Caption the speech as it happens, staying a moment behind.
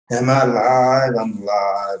Am I live? I'm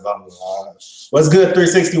live. I'm live. What's good,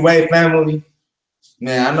 360 Wave family?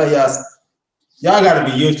 Man, I know y'all got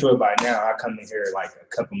to be used to it by now. I come in here like a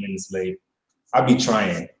couple minutes late. I be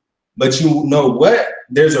trying, but you know what?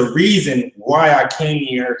 There's a reason why I came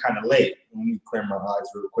here kind of late. Let me clear my eyes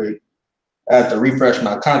real quick. I had to refresh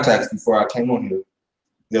my contacts before I came on here.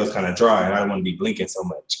 It was kind of dry, and I didn't want to be blinking so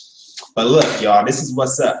much. But look, y'all, this is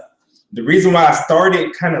what's up. The reason why I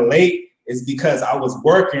started kind of late is because I was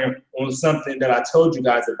working on something that I told you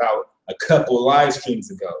guys about a couple live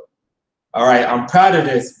streams ago. All right, I'm proud of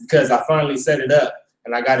this because I finally set it up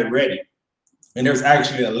and I got it ready. And there's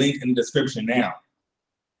actually a link in the description now.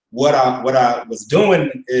 What I was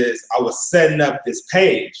doing is I was setting up this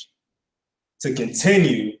page to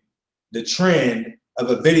continue the trend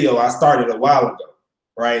of a video I started a while ago,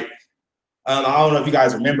 right? I don't know if you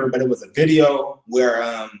guys remember, but it was a video where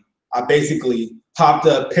I basically popped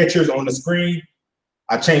up pictures on the screen.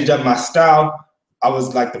 I changed up my style. I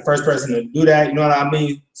was like the first person to do that, you know what I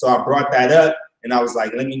mean? So I brought that up and I was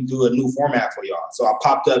like, let me do a new format for y'all. So I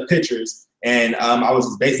popped up pictures and I was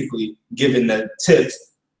just basically giving the tips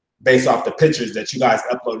based off the pictures that you guys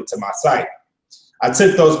uploaded to my site. I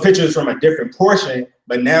took those pictures from a different portion,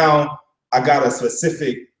 but now I got a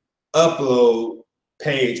specific upload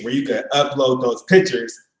page where you can upload those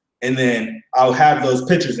pictures, and then I'll have those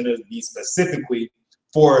pictures and it'll be specifically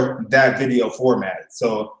for that video format.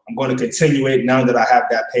 So I'm going to continue it now that I have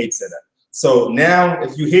that page set up. So now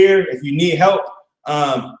if you need help,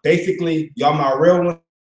 basically y'all my real one,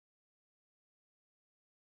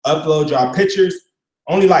 upload y'all pictures,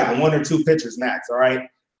 only like 1 or 2 pictures max, all right?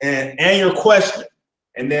 And your question.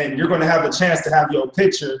 And then you're going to have a chance to have your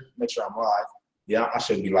picture. Make sure I'm live. Yeah, I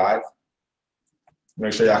should be live.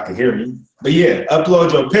 Make sure y'all can hear me. But yeah,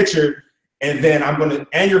 upload your picture, and then I'm going to,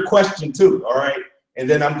 and your question too, all right? And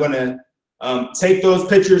then I'm going to take those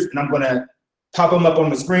pictures and I'm going to pop them up on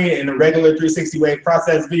the screen in a regular 360 wave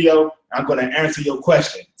process video. I'm going to answer your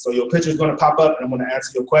question. So your picture is going to pop up and I'm going to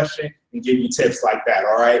answer your question and give you tips like that,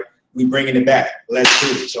 all right? We bringing it back. Let's do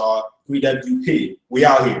it, y'all. 3WP. We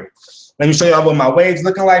out here. Let me show y'all what my waves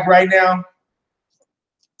looking like right now.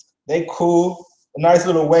 They cool. A nice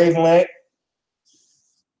little wavelength.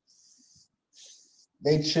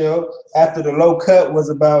 They chill. After the low cut was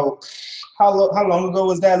about, how long ago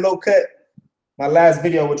was that low cut? My last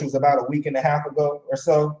video, which was about a week and a half ago or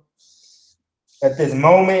so. At this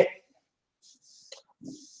moment,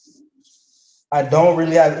 I don't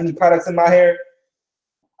really have any products in my hair.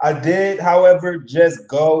 I did, however, just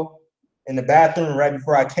go in the bathroom right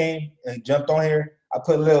before I came and jumped on here. I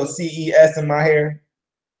put a little CES in my hair.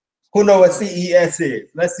 Who know what CES is?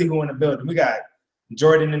 Let's see who in the building. We got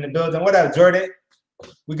Jordan in the building. What up, Jordan?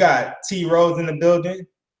 We got T Rose in the building.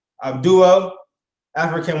 Abduo,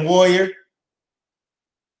 African Warrior.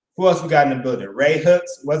 Who else we got in the building? Ray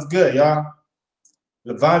Hooks. What's good, y'all?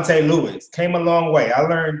 Levante Lewis. Came a long way. I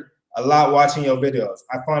learned a lot watching your videos.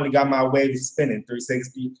 I finally got my waves spinning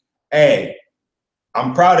 360. Hey,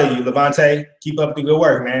 I'm proud of you, Levante. Keep up the good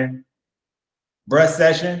work, man. Breath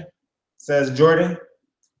session, says Jordan.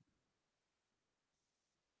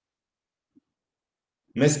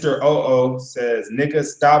 Mr. OO says, nigga,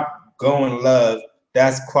 stop going love.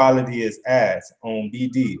 That's quality as ass on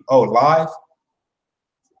BD. Oh, live?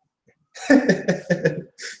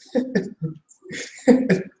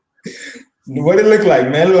 What it look like,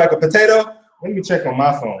 man? Look like a potato? Let me check on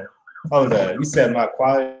my phone. Hold on. You said my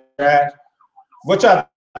quality trash. What y'all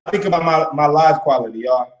think about my live quality,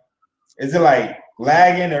 y'all? Is it like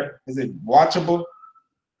lagging or is it watchable?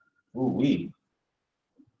 Ooh wee.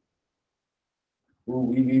 Ooh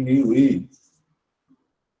wee wee wee wee.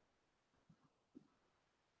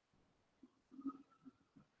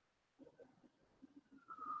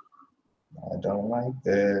 I don't like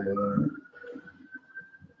that.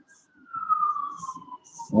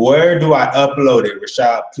 Where do I upload it,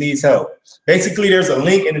 Rashad? Please help. Basically, there's a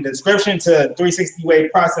link in the description to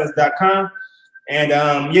 360waveprocess.com. And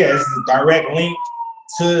yeah, it's a direct link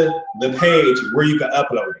to the page where you can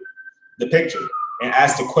upload it, the picture, and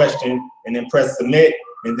ask the question, and then press submit.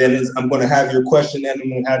 And then I'm going to have your question and I'm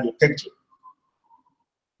going to have your picture.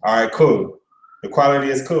 All right, cool. The quality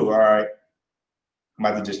is cool. All right. I'm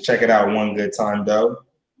about to just check it out one good time, though.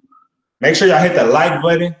 Make sure y'all hit the like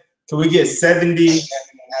button. Can we get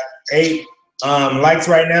 78 likes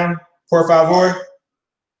right now? Por favor. All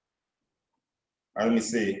right, let me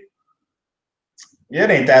see. Yeah, it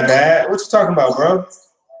ain't that bad. What you talking about, bro?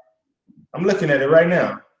 I'm looking at it right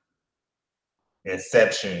now.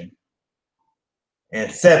 Inception.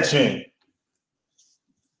 Inception.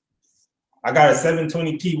 I got a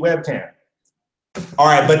 720p webcam. All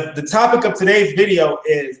right, but the topic of today's video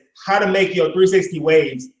is how to make your 360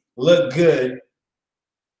 waves look good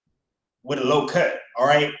with a low cut. All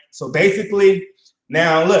right, so basically,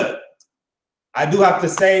 now look, I do have to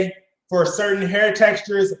say for certain hair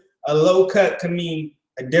textures, a low cut can mean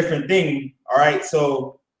a different thing. All right,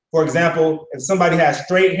 so for example, if somebody has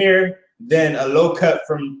straight hair, then a low cut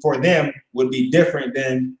for them would be different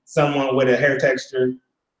than someone with a hair texture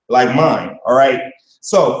like mine. All right,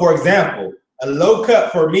 so for example, a low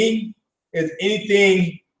cut for me is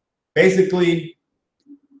anything basically,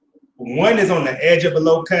 one is on the edge of a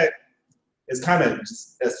low cut. It's kind of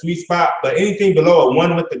just a sweet spot, but anything below a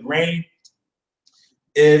 1 with the grain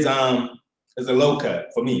is a low cut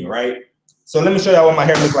for me, right? So let me show y'all what my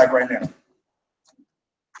hair looks like right now.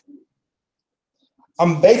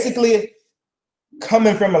 I'm basically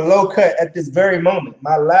coming from a low cut at this very moment.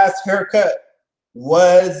 My last haircut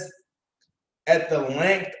was at the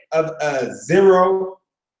length of a 0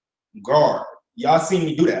 guard. Y'all seen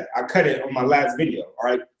me do that. I cut it on my last video. All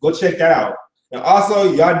right, go check that out. And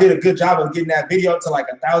also, y'all did a good job of getting that video to like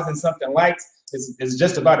 1,000 something likes. It's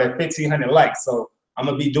just about at 1,500 likes. So I'm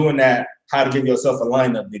gonna be doing that, how to give yourself a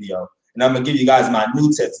lineup video. And I'm gonna give you guys my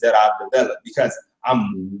new tips that I've developed because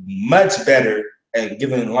I'm much better at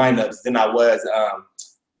giving lineups than I was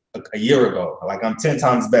a year ago. Like I'm 10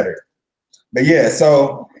 times better. But yeah,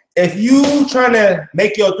 so if you trying to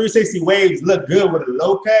make your 360 waves look good with a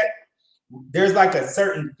low cut, there's like a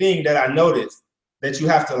certain thing that I noticed that you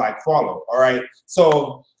have to like follow. All right,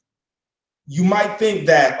 so you might think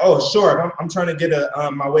that, oh, sure, I'm trying to get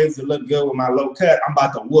my waves to look good with my low cut, I'm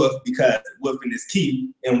about to woof because woofing is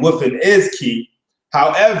key, and woofing is key.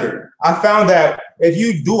 However, I found that if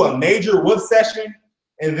you do a major woof session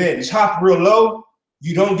and then chop real low,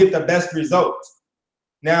 you don't get the best results.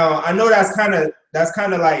 Now, I know that's kind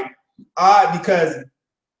of like odd because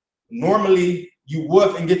normally you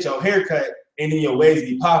woof and get your hair cut and then your waves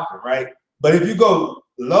be popping, right? But if you go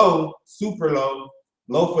low, super low,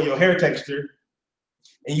 low for your hair texture,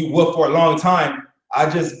 and you woof for a long time, I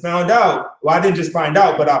just found out, well, I didn't just find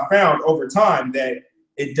out, but I found over time that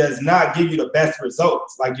it does not give you the best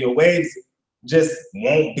results. Like your waves just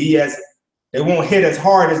won't be they won't hit as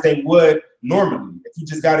hard as they would normally if you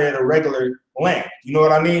just got it at a regular length. You know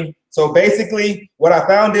what I mean? So basically what I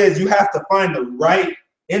found is you have to find the right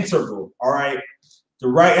interval, all right? The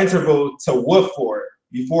right interval to woof for it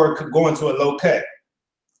before it could go into a low cut.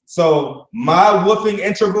 So my woofing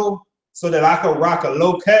interval so that I could rock a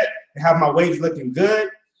low cut and have my waves looking good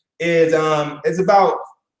is it's about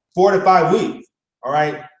 4 to 5 weeks. All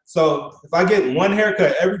right. So if I get one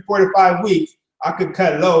haircut every 4 to 5 weeks, I could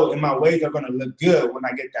cut low and my waves are going to look good when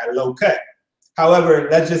I get that low cut. However,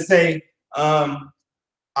 let's just say I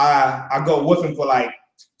go woofing for like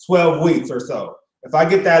 12 weeks or so. If I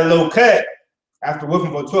get that low cut after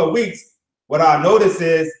woofing for 12 weeks, what I notice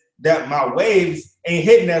is that my waves ain't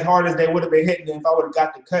hitting as hard as they would have been hitting if I would have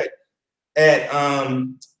got the cut at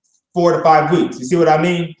 4 to 5 weeks. You see what I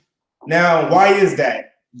mean? Now, why is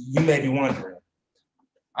that? You may be wondering.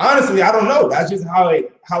 Honestly, I don't know. That's just how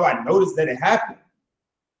I noticed that it happened.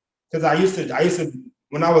 Because I used to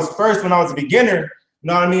when I was a beginner, you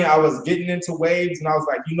know what I mean? I was getting into waves and I was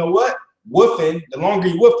like, you know what? Woofing, the longer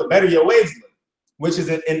you woof, the better your waves look. Which is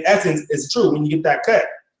in essence is true when you get that cut.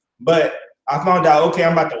 But I found out, okay,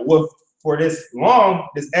 I'm about to woof for this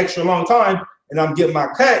extra long time, and I'm getting my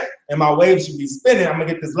cut, and my waves should be spinning. I'm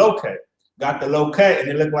gonna get this low cut. Got the low cut, and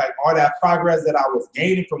it looked like all that progress that I was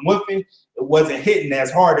gaining from woofing, it wasn't hitting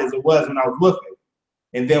as hard as it was when I was woofing.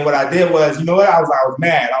 And then what I did was, you know what? I was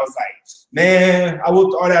mad. I was like, man, I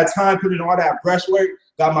whooped all that time, put in all that brush work,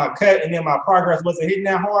 got my cut, and then my progress wasn't hitting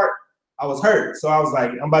that hard. I was hurt. So I was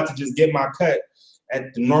like, I'm about to just get my cut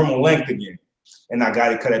at the normal length again. And I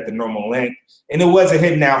got it cut at the normal length. And it wasn't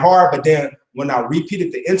hitting that hard, but then when I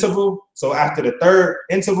repeated the interval, so after the third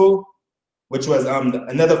interval, which was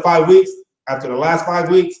another 5 weeks, after the last 5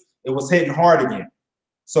 weeks, it was hitting hard again.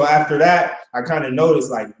 So after that, I kind of noticed,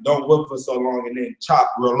 like, don't whoop for so long and then chop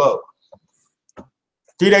real low.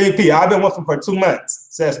 3WP, I've been whooping for 2 months,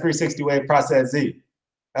 says 360 Wave Process Z.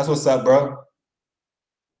 That's what's up, bro.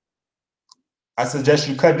 I suggest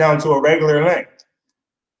you cut down to a regular length.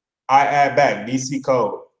 I add back DC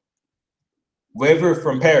code. Waiver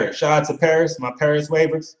from Paris. Shout out to Paris, my Paris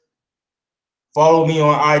waivers. Follow me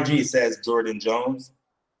on IG, says Jordan Jones.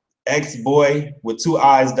 Xboy with 2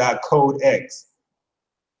 eyes. Code X.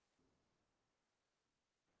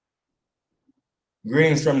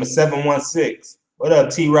 Greetings from the 716. What up,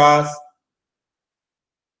 T-Ross?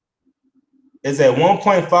 Is it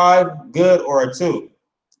 1.5 good or a 2?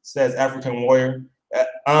 Says African Warrior.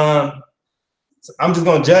 So I'm just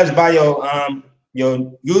gonna judge by your your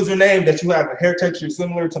username that you have a hair texture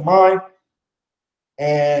similar to mine,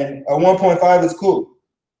 and a 1.5 is cool.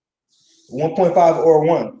 1.5 or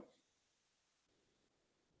 1.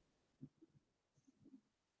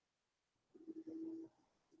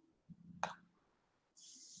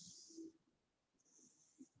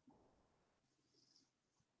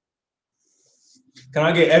 Can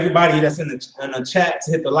I get everybody that's in the chat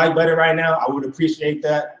to hit the like button right now? I would appreciate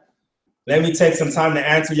that. Let me take some time to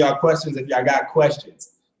answer y'all questions if y'all got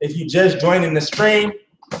questions. If you just joined in the stream,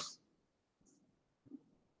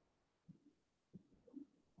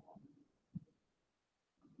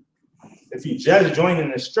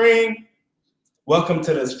 welcome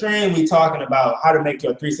to the stream. We talking about how to make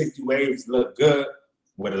your 360 waves look good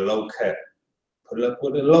with a low cut. Put it up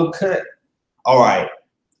with a low cut. All right.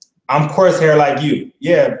 I'm coarse hair like you.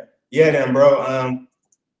 Yeah, then, bro.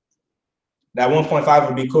 That 1.5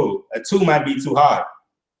 would be cool. A 2 might be too high.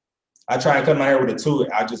 I try and cut my hair with a 2.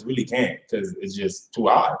 I just really can't because it's just too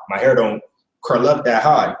high. My hair don't curl up that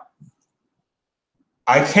high.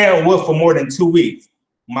 I can't woof for more than 2 weeks.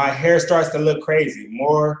 My hair starts to look crazy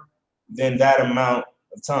more than that amount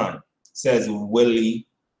of time, says Willie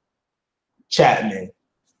Chapman.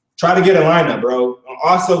 Try to get a lineup, bro.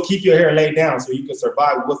 Also, keep your hair laid down so you can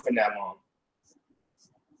survive woofing that long.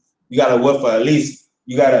 You gotta woof for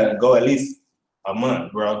you gotta go at least a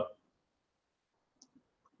month, bro.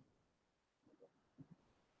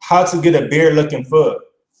 How to get a beard looking foot.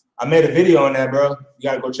 I made a video on that, bro. You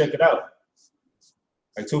gotta go check it out.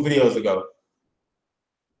 Like 2 videos ago.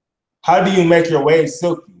 How do you make your waves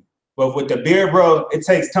silky? But with the beard, bro, it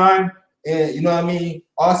takes time. And you know what I mean?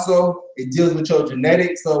 Also, it deals with your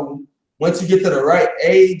genetics. So once you get to the right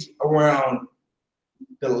age, around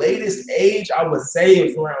the latest age, I would say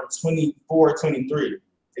it's around 24, 23.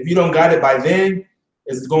 If you don't got it by then,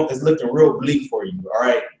 it's looking real bleak for you, all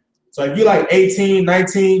right? So if you're like 18,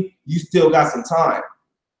 19, you still got some time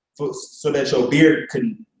so that your beard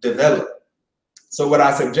can develop. So what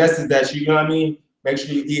I suggest is that you know what I mean? Make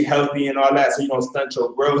sure you eat healthy and all that so you don't stunt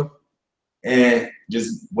your growth. And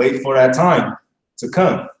just wait for that time to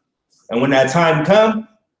come. And when that time comes,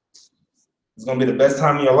 it's gonna be the best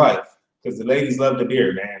time of your life because the ladies love the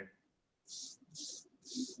beard, man.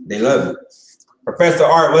 They love it. Professor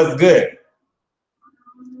Art, what's good?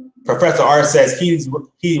 Professor Art says he's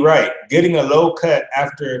right. Getting a low cut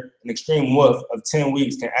after an extreme woof of 10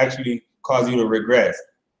 weeks can actually cause you to regress.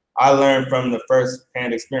 I learned from the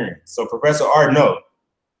first-hand experience. So Professor Art, no.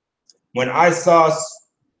 When I saw.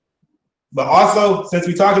 But also, since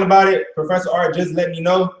we're talking about it, Professor Art just let me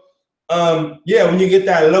know. Yeah, when you get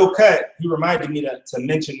that low cut, he reminded me to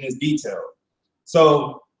mention this detail.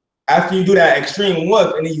 So after you do that extreme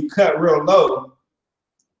woof and then you cut real low,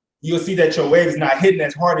 you'll see that your waves not hitting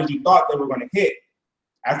as hard as you thought they were going to hit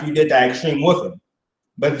after you did that extreme woofing.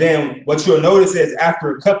 But then what you'll notice is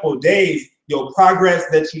after a couple of days, your progress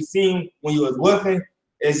that you seen when you was woofing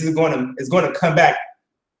is going to come back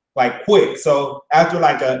like quick. So after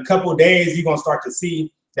like a couple days, you're gonna start to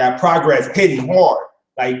see that progress hitting hard.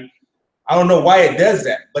 Like, I don't know why it does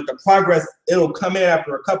that, but the progress, it'll come in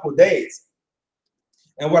after a couple days.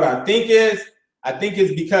 And what I think is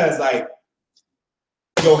because like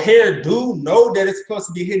your hair do know that it's supposed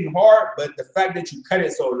to be hitting hard, but the fact that you cut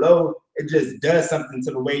it so low, it just does something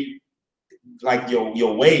to the way, like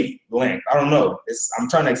your wave length. I don't know. I'm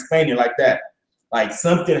trying to explain it like that. Like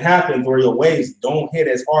something happens where your waves don't hit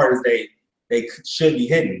as hard as they should be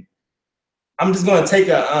hitting. I'm just gonna take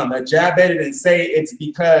a jab at it and say it's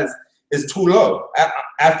because it's too low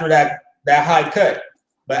after that high cut.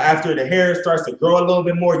 But after the hair starts to grow a little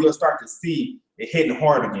bit more, you'll start to see it hitting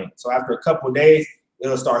hard again. So after a couple of days,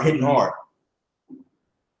 it'll start hitting hard.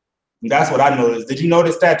 And that's what I noticed. Did you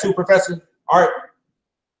notice that too, Professor Art?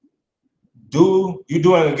 You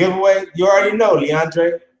doing a giveaway? You already know,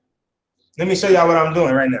 Leandre. Let me show y'all what I'm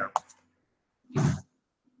doing right now.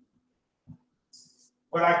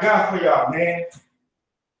 What I got for y'all, man.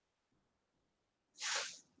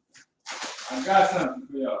 I got something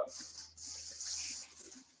for y'all.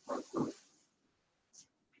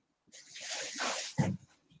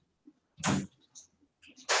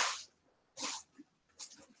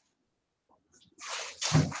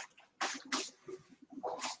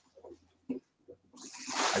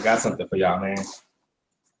 I got something for y'all, man.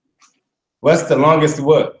 What's the longest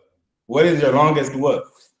whoop? What is your longest whoop?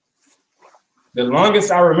 The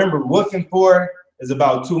longest I remember whooping for is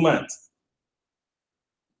about 2 months.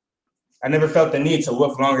 I never felt the need to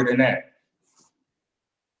whoop longer than that.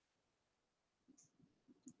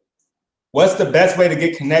 What's the best way to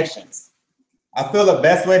get connections? I feel the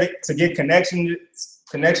best way to get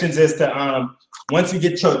connections is to Once you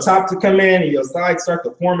get your top to come in and your sides start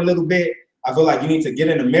to form a little bit, I feel like you need to get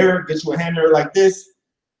in the mirror, get you a hand mirror like this,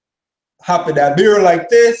 hop in that mirror like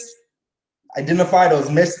this, identify those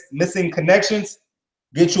missing connections,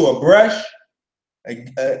 get you a brush,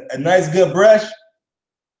 a nice good brush,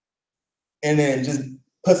 and then just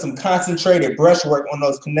put some concentrated brush work on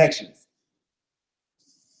those connections.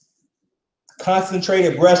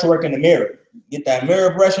 Concentrated brush work in the mirror. Get that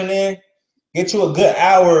mirror brushing in, get you a good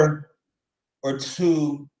hour or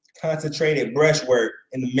two concentrated brush work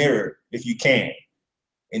in the mirror if you can,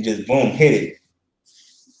 and just boom, hit it.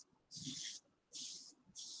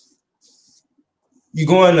 You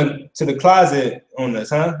going to the closet on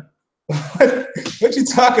this, huh? What you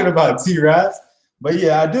talking about, T-Rods? But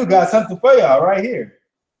yeah, I do got something for y'all right here.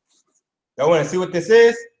 Y'all want to see what this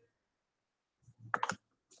is?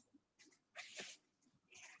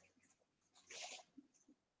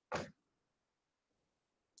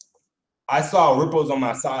 I saw ripples on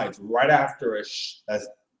my sides right after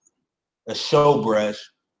a show brush.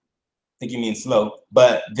 I think you mean slow.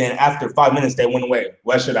 But then after 5 minutes, they went away.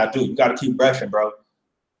 What should I do? You got to keep brushing, bro.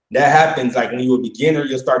 That happens like when you're a beginner,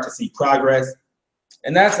 you'll start to see progress.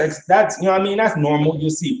 And that's you know what I mean? That's normal. You'll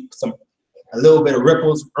see a little bit of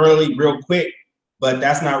ripples early, real quick, but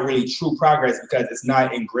that's not really true progress because it's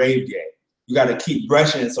not engraved yet. You got to keep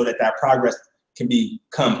brushing so that progress can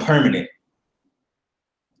become permanent.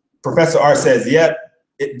 Professor R says, yep,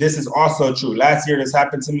 this is also true. Last year this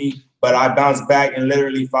happened to me, but I bounced back in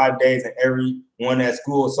literally 5 days, and everyone at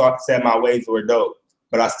school said my waves were dope,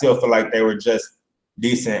 but I still feel like they were just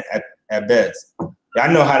decent at best. Yeah,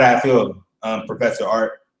 I know how that feels, Professor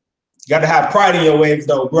Art. You got to have pride in your waves,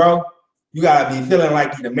 though, bro. You got to be feeling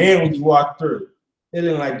like the man when you walk through.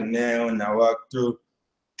 Feeling like the man when I walk through.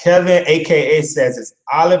 Kevin, AKA, says it's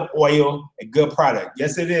olive oil, a good product.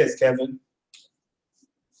 Yes, it is, Kevin.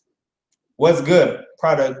 What's good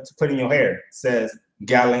product to put in your hair? Says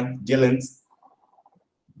Gillens.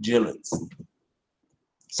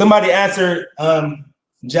 Somebody answer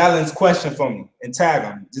Jalen's question for me and tag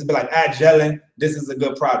him. Just be like, Jalen, this is a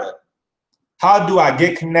good product. How do I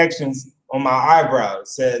get connections on my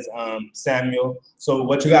eyebrows? Says Samuel. So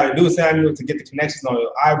what you got to do, Samuel, to get the connections on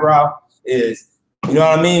your eyebrow is, you know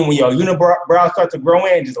what I mean? When your unibrow start to grow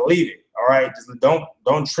in, just leave it. All right, just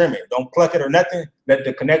don't trim it, don't pluck it or nothing. Let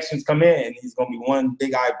the connections come in, and he's gonna be one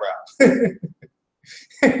big eyebrow.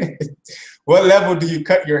 What level do you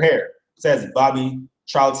cut your hair? Says Bobby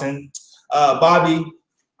Charlton. Bobby,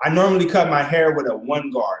 I normally cut my hair with a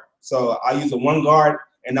 1 guard. So I use a 1 guard,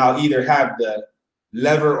 and I'll either have the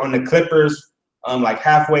lever on the clippers like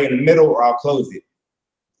halfway in the middle, or I'll close it.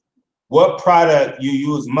 What product you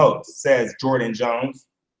use most? Says Jordan Jones.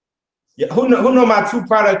 Yeah, who know my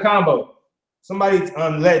 2-product combo? Somebody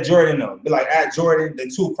let Jordan know. Be like, Jordan, the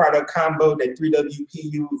 2-product combo that 3WP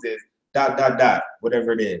uses, ...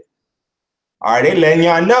 whatever it is. All right, they letting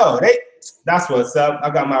y'all know. That's what's up.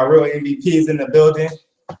 I got my real MVPs in the building.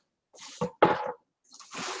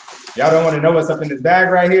 Y'all don't want to know what's up in this bag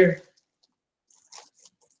right here?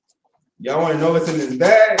 Y'all want to know what's in this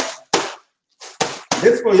bag?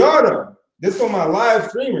 This for y'all though. This for my live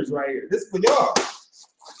streamers right here. This for y'all.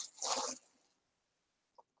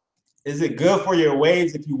 Is it good for your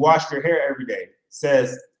waves if you wash your hair every day?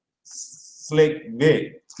 Says Slick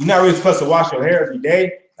Vic. You're not really supposed to wash your hair every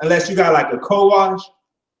day unless you got like a co-wash.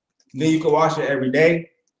 Then you can wash it every day,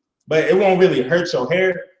 but it won't really hurt your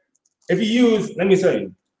hair. If you use, let me tell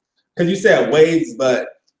you, because you said waves, but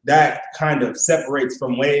that kind of separates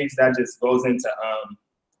from waves. That just goes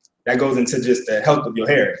into just the health of your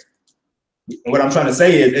hair. And what I'm trying to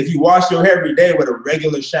say is, if you wash your hair every day with a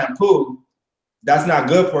regular shampoo, that's not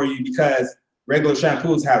good for you because regular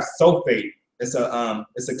shampoos have sulfate. It's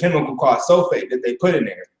a chemical called sulfate that they put in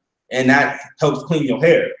there, and that helps clean your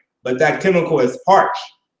hair. But that chemical is harsh.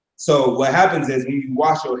 So what happens is when you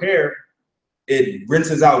wash your hair, it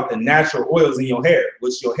rinses out the natural oils in your hair,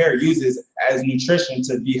 which your hair uses as nutrition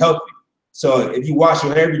to be healthy. So if you wash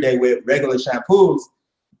your hair every day with regular shampoos,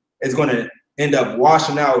 it's going to end up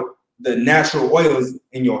washing out the natural oils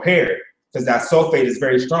in your hair because that sulfate is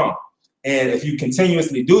very strong. And if you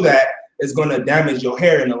continuously do that, it's going to damage your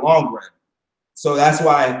hair in the long run. So that's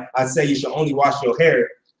why I say you should only wash your hair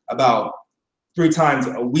about 3 times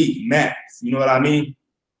a week max. You know what I mean?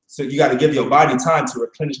 So you got to give your body time to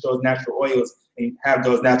replenish those natural oils and have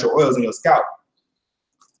those natural oils in your scalp.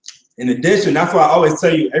 In addition, that's why I always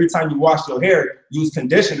tell you, every time you wash your hair, use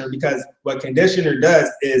conditioner, because what conditioner does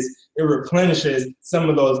is it replenishes some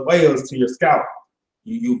of those oils to your scalp.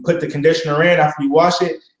 You put the conditioner in after you wash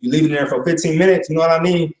it, you leave it in there for 15 minutes, you know what I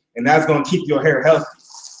mean? And that's going to keep your hair healthy.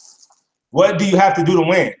 What do you have to do to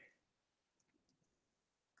win?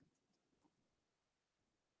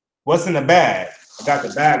 What's in the bag? I got the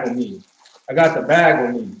bag on me. I got the bag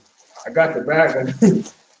on me. I got the bag on me.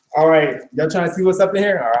 All right, y'all trying to see what's up in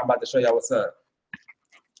here? All right, I'm about to show y'all what's up.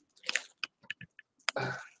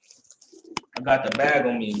 I got the bag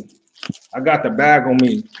on me. I got the bag on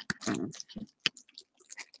me.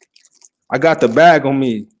 I got the bag on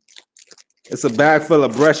me. It's a bag full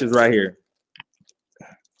of brushes right here.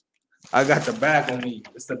 I got the bag on me.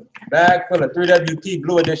 It's a bag full of 3WP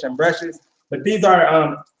Blue Edition brushes, but these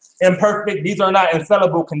are imperfect. These are not in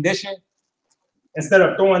sellable condition. Instead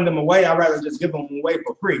of throwing them away, I'd rather just give them away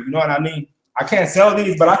for free. You know what I mean? I can't sell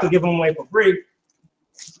these, but I could give them away for free.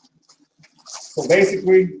 So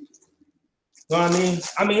basically, you know what I mean?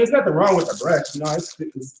 I mean, there's nothing wrong with the brush. You know,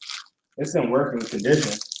 it's in working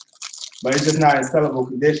condition, but it's just not in sellable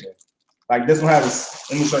condition. Like this one has,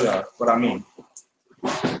 let me show y'all what I mean.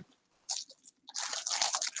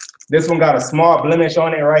 This one got a small blemish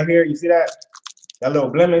on it right here. You see that? That little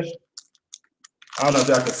blemish? I don't know if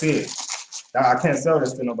y'all can see it. I can't sell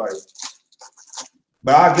this to nobody.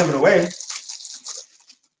 But I'll give it away.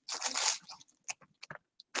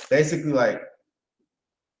 Basically, like,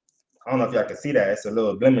 I don't know if y'all can see that. It's a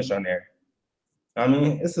little blemish on there. I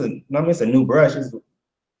mean, it's a new brush.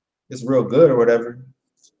 It's real good or whatever.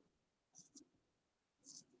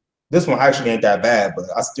 This one actually ain't that bad, but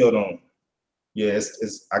I still don't. Yeah,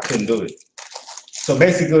 I couldn't do it. So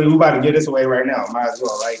basically, we about to give this away right now. Might as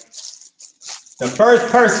well, right? The first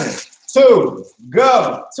person to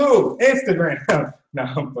go to Instagram. No,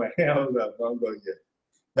 I'm playing. Hold up, I'm going to get.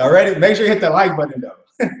 Y'all ready? Make sure you hit the like button though.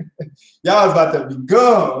 Y'all is about to be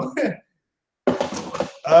gone.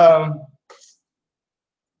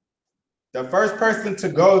 The first person to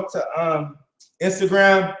go to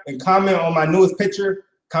Instagram and comment on my newest picture,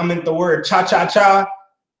 comment the word cha-cha-cha,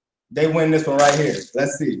 they win this one right here.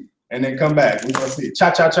 Let's see. And then come back. We're going to see it.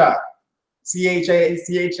 Cha-cha-cha.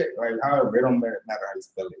 C-H-A-C-H-A. Right, however, it don't matter how you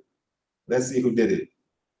spell it. Let's see who did it.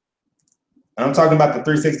 And I'm talking about the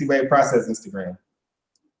 360 Wave Process Instagram.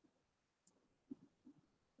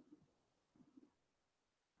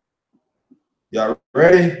 Y'all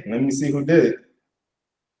ready? Let me see who did it.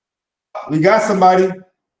 We got somebody.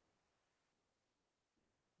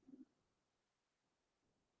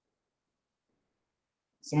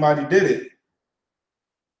 Somebody did it.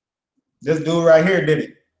 This dude right here did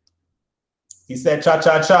it. He said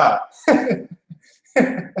cha-cha-cha.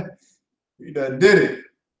 He done did it.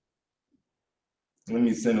 Let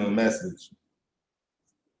me send him a message.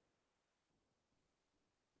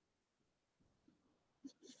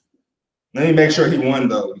 Let me make sure he won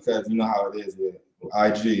though, because you know how it is with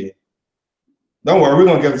IG. Don't worry, we're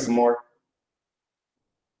gonna give him some more.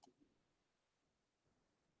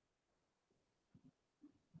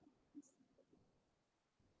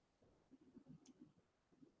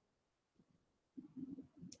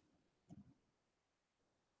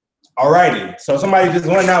 Alrighty, so somebody just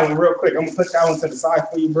won that one real quick. I'm gonna put that one to the side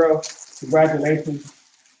for you, bro. Congratulations.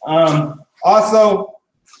 Also,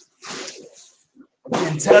 I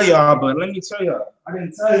didn't tell y'all, but let me tell y'all. I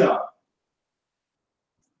didn't tell y'all.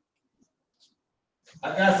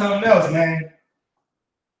 I got something else, man.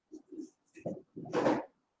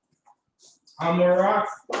 I'm a rock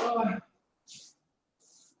star.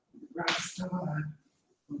 Rock star.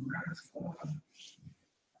 Rock star.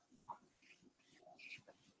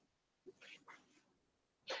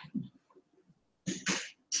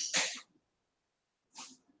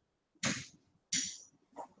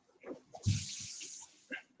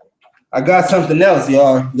 I got something else,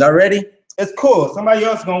 y'all. Y'all ready? It's cool. Somebody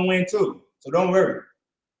else gonna win too, so don't worry.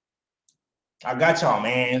 I got y'all,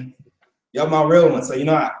 man. Y'all my real one, so you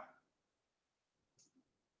know I.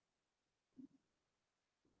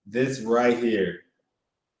 This right here.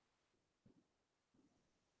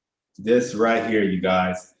 This right here, you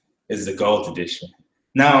guys, is the gold edition.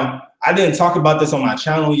 Now, I didn't talk about this on my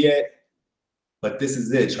channel yet, but this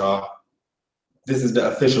is it, y'all. This is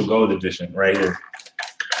the official gold edition right here.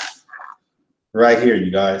 Right here,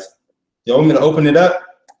 you guys. Y'all want me to open it up?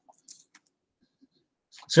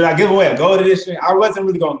 Should I give away a gold edition? I wasn't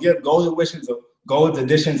really gonna give gold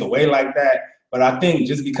editions away like that, but I think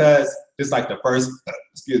just because this is like the first,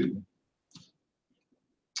 excuse me.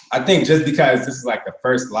 I think just because this is like the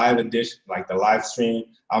first live edition, like the live stream,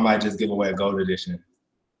 I might just give away a gold edition.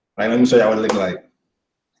 Like, let me show y'all what it looks like.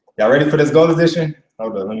 Y'all ready for this gold edition?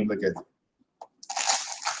 Hold on, let me look at it.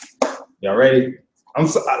 Y'all ready?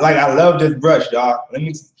 I love this brush, y'all.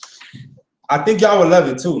 I think y'all would love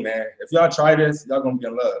it too, man. If y'all try this, y'all gonna be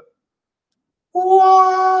in love.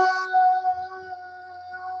 What?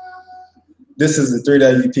 This is the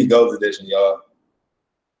 3WP Gold Edition, y'all.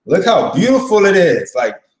 Look how beautiful it is.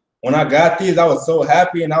 Like, When I got these, I was so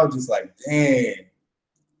happy, and I was just like, damn.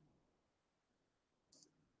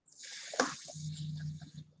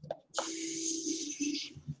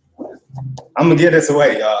 I'm gonna give this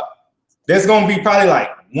away, y'all. There's gonna be probably like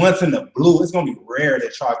once in the blue. It's gonna be rare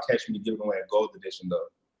that y'all catch me giving away a gold edition though.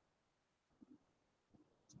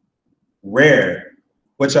 Rare.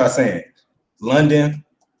 What y'all saying? London.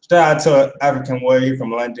 Shout out to African Warrior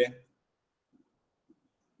from London.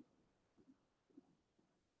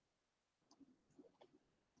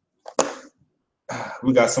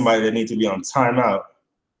 We got somebody that needs to be on timeout.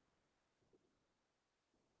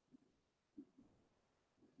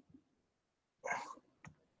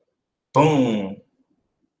 Boom.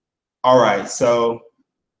 All right, so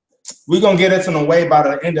we're gonna get us on the way by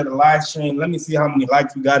the end of the live stream. Let me see how many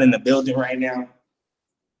likes we got in the building right now.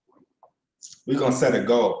 We're gonna set a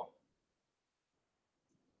goal.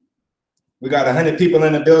 We got 100 people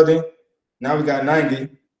in the building. Now we got 90.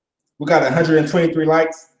 We got 123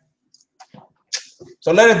 likes.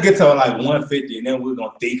 So let us get to like 150, and then we're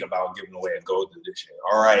gonna think about giving away a gold edition.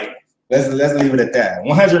 All right, let's leave it at that.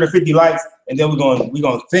 150 likes, and then we're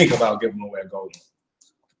gonna think about giving away a gold.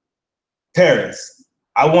 Paris,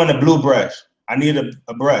 I want a blue brush. I need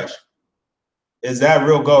a brush. Is that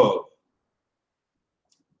real gold?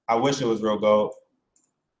 I wish it was real gold.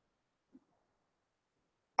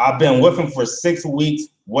 I've been with him for 6 weeks.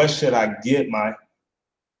 What should I get my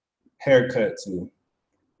haircut to?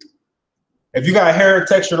 If you got hair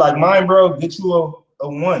texture like mine, bro, get you a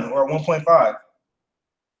 1 or a 1.5.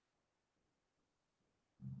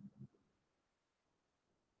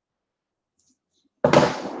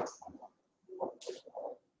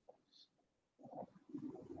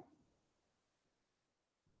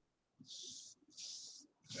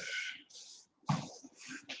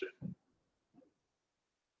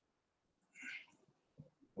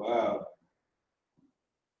 Wow.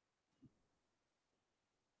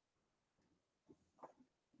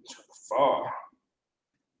 Far.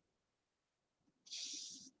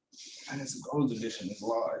 And this gold edition is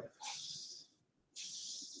live.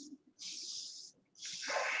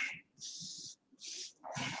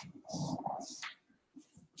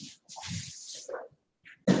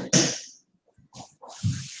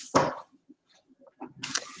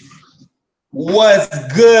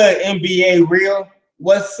 What's good, NBA Real?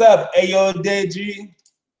 What's up, Ayo Deji?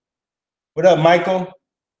 What up, Michael?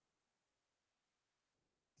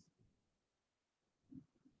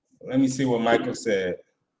 Let me see what Michael said.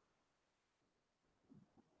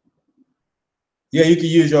 Yeah, you can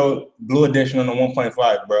use your blue edition on the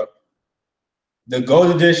 1.5, bro. The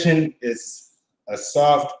gold edition is a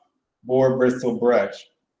soft board bristle brush.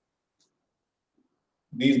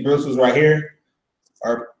 These bristles right here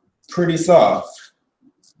are pretty soft,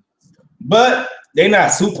 but they're not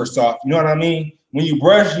super soft. You know what I mean? When you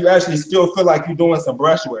brush, you actually still feel like you're doing some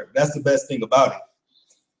brush work. That's the best thing about it.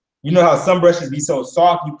 You know how some brushes be so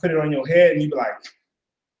soft, you put it on your head and you be like,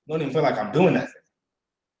 don't even feel like I'm doing nothing.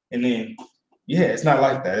 And then, yeah, it's not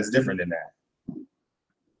like that. It's different than that.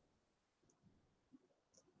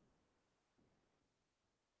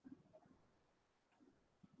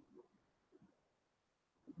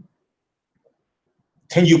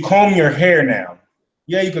 Can you comb your hair now?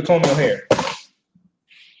 Yeah, you could comb your hair.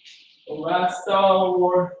 Rasta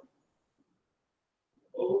or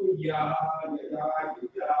oh yeah.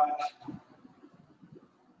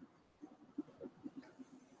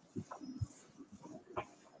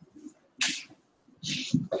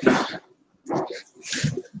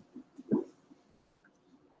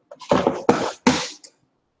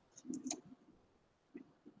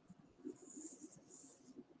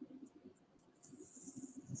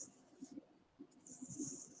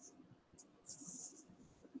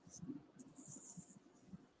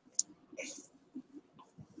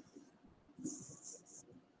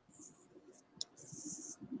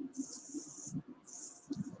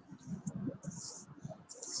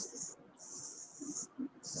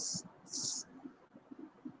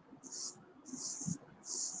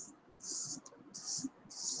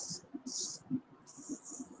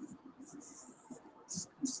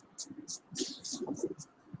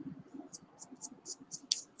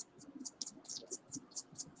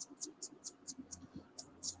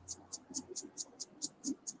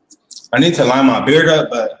 I need to line my beard up,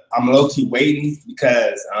 but I'm low-key waiting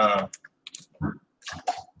because,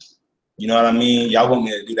 you know what I mean? Y'all want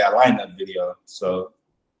me to do that lineup video, so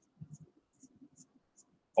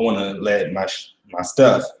I want to let my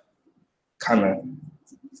stuff kind of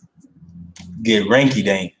get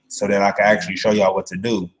ranky-dank so that I can actually show y'all what to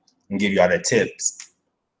do and give y'all the tips.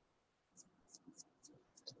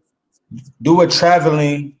 Do a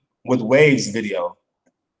traveling with waves video.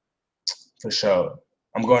 For sure.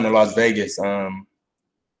 I'm going to Las Vegas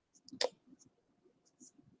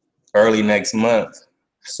early next month.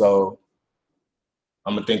 So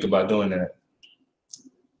I'm gonna think about doing that.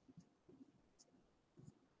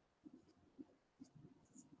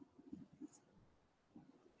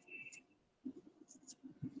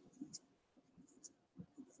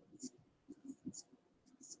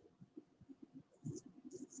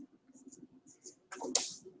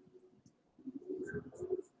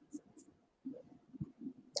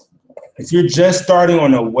 If you're just starting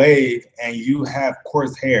on a wave and you have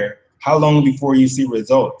coarse hair, how long before you see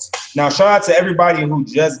results? Now, shout out to everybody who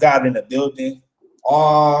just got in the building.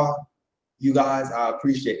 All you guys, I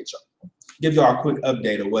appreciate y'all. Give y'all a quick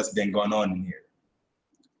update of what's been going on in here.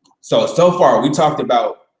 So far, we talked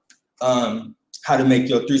about how to make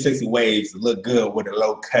your 360 waves look good with a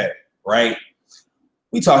low cut, right?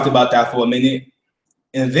 We talked about that for a minute.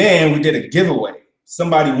 And then we did a giveaway.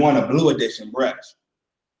 Somebody won a blue edition brush.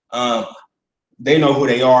 They know who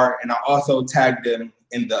they are, and I also tagged them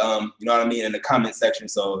in the you know what I mean, in the comment section.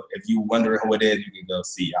 So if you wondering who it is, you can go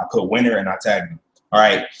see. I put winner and I tagged them. All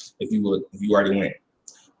right, if you already win.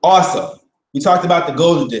 Also, we talked about the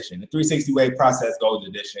gold edition, the 360 wave process gold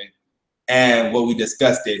edition, and what we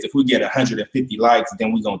discussed is if we get 150 likes,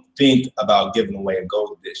 then we're gonna think about giving away a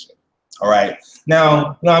gold edition. All right.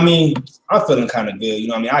 Now, you know what I mean, I'm feeling kind of good. You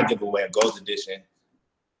know what I mean, I give away a gold edition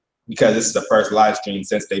because this is the first live stream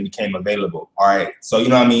since they became available. All right. So, you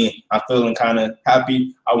know what I mean? I'm feeling kind of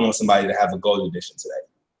happy. I want somebody to have a gold edition today.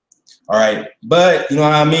 All right. But, you know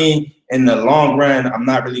what I mean? In the long run, I'm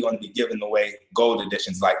not really going to be giving away gold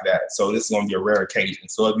editions like that. So this is going to be a rare occasion.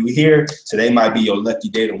 So if you're here, today might be your lucky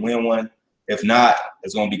day to win one. If not,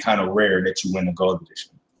 it's going to be kind of rare that you win a gold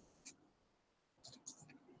edition.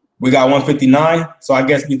 We got 159. So I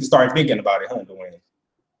guess we can start thinking about it, huh, Dwayne?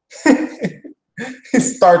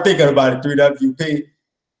 Start thinking about it,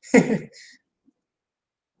 3WP.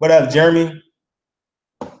 What up, Jeremy?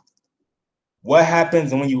 What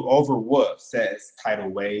happens when you overwoof, says Tidal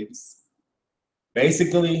Waves.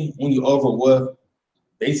 Basically, when you overwoof,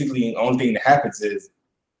 basically the only thing that happens is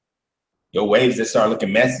your waves just start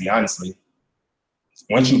looking messy, honestly.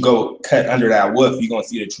 Once you go cut under that woof, you're gonna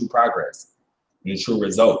see the true progress and the true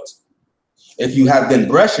results. If you have been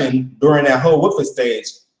brushing during that whole woofing stage,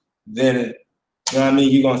 then you know what I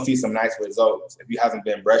mean, you're gonna see some nice results. If you haven't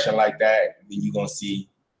been brushing like that, then you're gonna see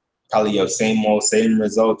probably your same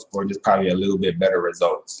results, or just probably a little bit better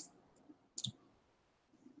results.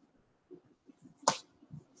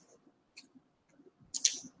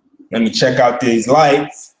 Let me check out these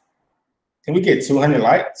likes. Can we get 200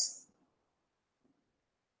 likes?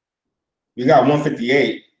 We got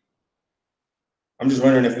 158. I'm just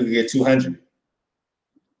wondering if we could get 200.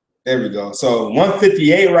 There we go. So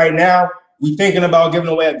 158 right now. We thinking about giving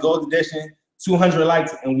away a gold edition, 200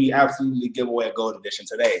 likes, and we absolutely give away a gold edition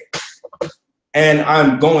today. And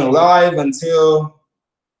I'm going live until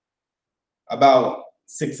about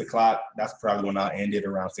 6 o'clock. That's probably when I'll end it,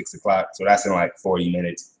 around 6 o'clock. So that's in like 40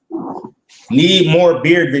 minutes. Need more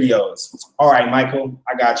beard videos. All right, Michael,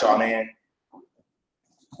 I got y'all, man.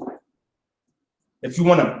 If you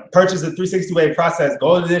want to purchase the 360 Wave Process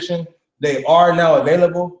Gold Edition, they are now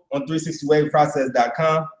available on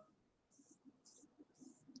 360waveprocess.com.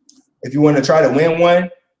 If you want to try to win one,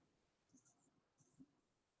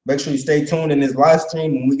 make sure you stay tuned in this live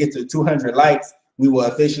stream. When we get to 200 likes, we will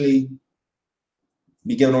officially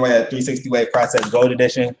be giving away a 360 Wave Process Gold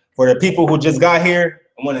Edition. For the people who just got here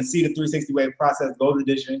and want to see the 360 Wave Process Gold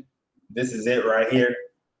Edition, this is it right here.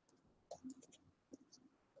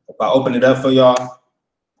 If I open it up for y'all,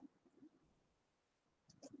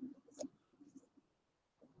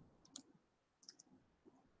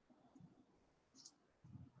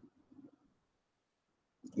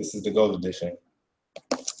 this is the Gold Edition.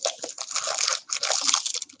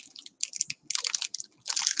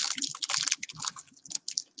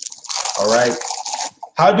 All right.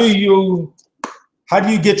 How do you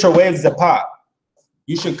get your waves to pop?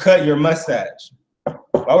 You should cut your mustache.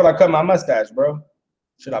 Why would I cut my mustache, bro?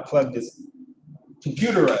 Should I plug this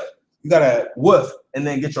computer up? You gotta woof and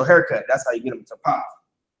then get your hair cut. That's how you get them to pop.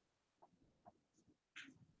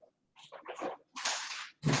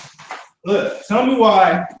 Look, tell me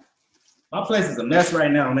why my place is a mess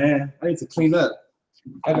right now, man. I need to clean up.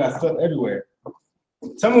 I got stuff everywhere.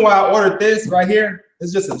 Tell me why I ordered this right here.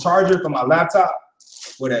 It's just a charger for my laptop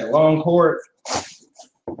with a long cord.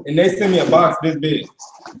 And they sent me a box this big.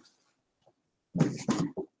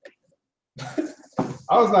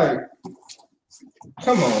 I was like,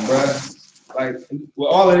 come on, bro. Like, with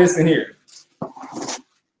all of this in here.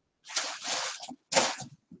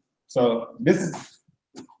 So this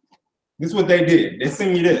This is what they did. They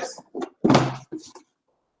sent me this.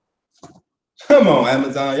 Come on,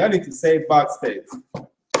 Amazon. Y'all need to save box states.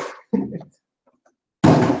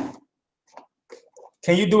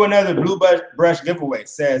 Can you do another blue brush giveaway?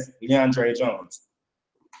 Says Leandre Jones.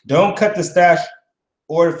 Don't cut the stash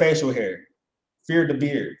or the facial hair. Fear the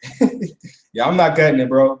beard. Yeah, I'm not cutting it,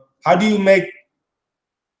 bro. How do you make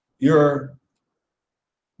your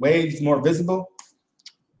waves more visible?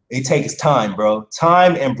 It takes time, bro.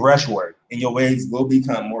 Time and brush work, and your waves will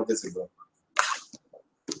become more visible.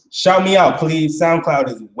 Shout me out, please. SoundCloud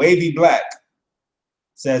is Wavy Black,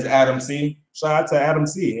 says Adam C. Shout out to Adam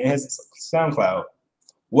C. and his SoundCloud.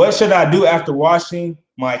 What should I do after washing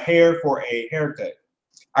my hair for a haircut?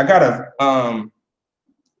 I got a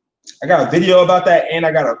video about that, and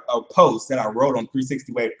I got a post that I wrote on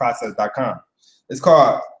 360waveprocess.com. It's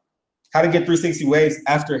called How to Get 360 Waves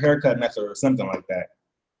After Haircut Method or something like that.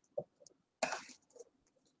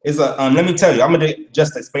 It's a let me tell you, I'm gonna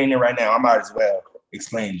just explain it right now. I might as well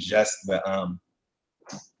explain just the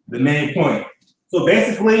main point. So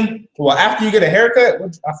basically, well, after you get a haircut,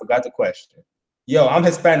 I forgot the question. Yo, I'm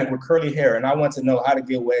Hispanic with curly hair, and I want to know how to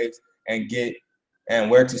get waves and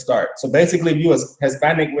where to start. So basically, if you are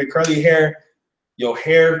Hispanic with curly hair, your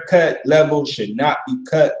haircut level should not be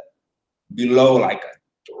cut below like a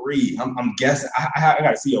 3. I'm guessing. I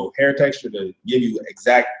gotta see your hair texture to give you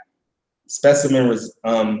exact specimen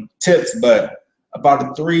tips, but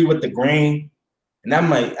about a 3 with the grain, and that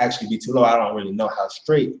might actually be too low. I don't really know how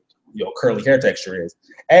straight your curly hair texture is.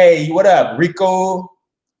 Hey, what up, Rico?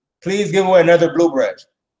 Please give away another blue brush.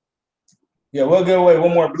 Yeah, we'll give away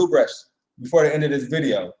one more blue brush before the end of this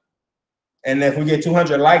video. And if we get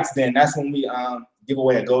 200 likes, then that's when we give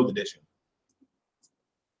away a gold edition.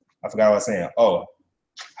 I forgot what I was saying. Oh,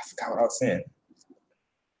 I forgot what I was saying.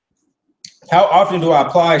 How often do I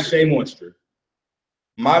apply Shea Moisture?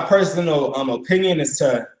 My personal opinion is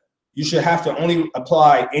you should have to only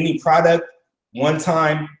apply any product 1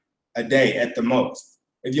 time a day at the most.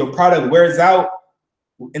 If your product wears out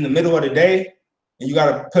in the middle of the day and you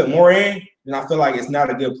gotta put more in, then I feel like it's not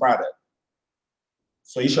a good product.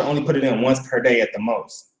 So you should only put it in once per day at the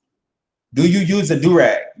most. Do you use a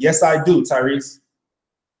do-rag? Yes, I do, Tyrese.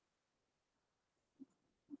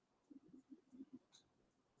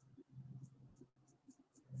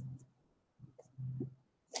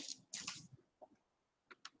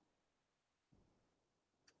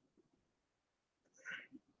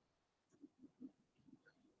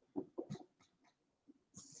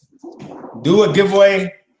 Do a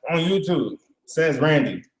giveaway on YouTube, says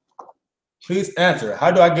Randy. Please answer. How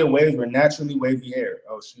do I get waves with naturally wavy hair?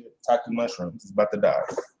 Oh shit, Taki Mushrooms is about to die.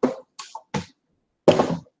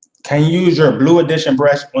 Can you use your Blue Edition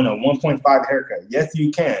brush on a 1.5 haircut? Yes, you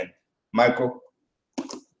can, Michael.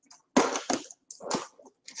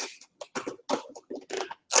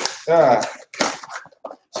 Ta-da.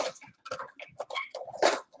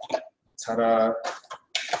 Ta-da.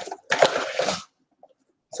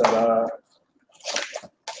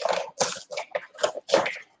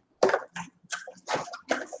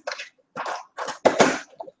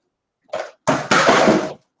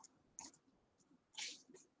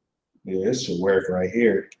 Yeah, this should work right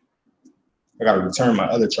here. I gotta return my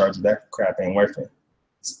other charger. That crap ain't working.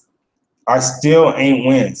 I still ain't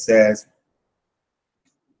win, says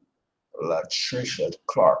Latricia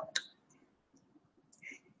Clark.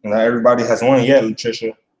 Not everybody has won yet,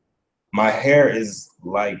 Latricia. My hair is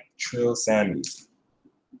like Trill Sammy's.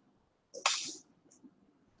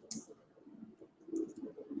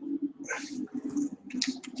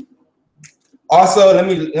 Also, let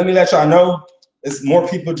me let y'all know, it's more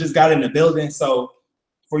people just got in the building. So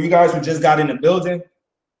for you guys who just got in the building,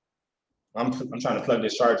 I'm trying to plug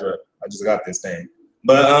this charger up. I just got this thing.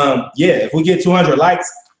 But yeah, if we get 200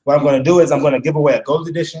 likes, what I'm gonna do is I'm gonna give away a gold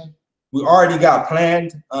edition. We already got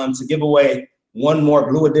planned to give away 1 more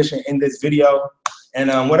blue edition in this video. And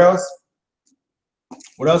what else?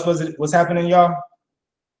 What else what's happening, y'all?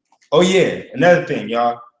 Oh yeah, another thing,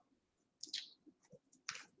 y'all.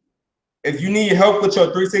 If you need help with your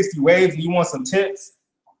 360 waves and you want some tips,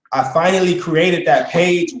 I finally created that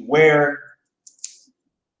page where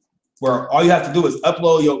all you have to do is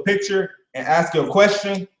upload your picture and ask your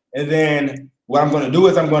question. And then what I'm gonna do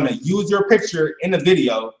is I'm gonna use your picture in the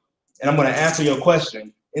video and I'm gonna answer your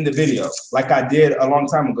question in the video, like I did a long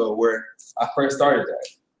time ago where I first started that.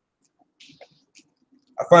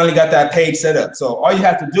 I finally got that page set up. So all you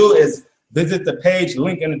have to do is visit the page,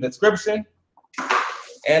 link in the description.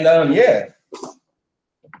 And yeah,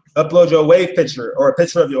 upload your wave picture or a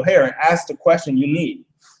picture of your hair and ask the question you need.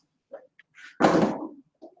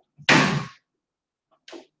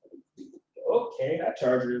 Okay. Okay, that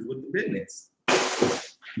charger is with the business.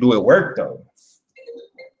 Do it work though?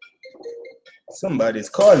 Somebody's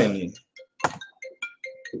calling me.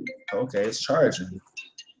 Okay, it's charging.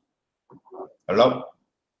 Hello?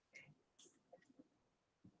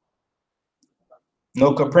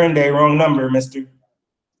 No comprende, wrong number, mister.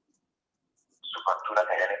 Su factura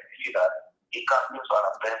de electricidad y cambios a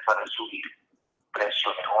la prensa de subir.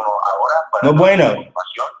 Presione 1 ahora para No bueno.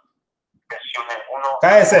 información. Presione 1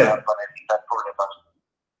 Cállese. para evitar problemas.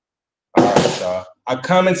 Alright, y'all. I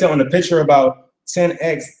commented on the picture about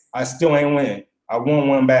 10x. I still ain't win. I won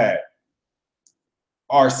one bad.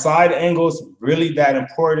 Are side angles really that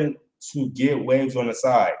important to get waves on the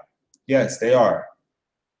side? Yes, they are.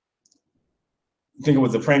 You think it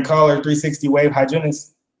was a prank caller, 360 wave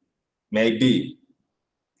hygienist? Maybe.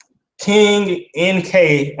 King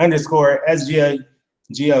NK underscore SGL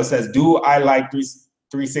says, do I like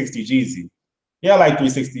 360 Jeezy? Yeah, I like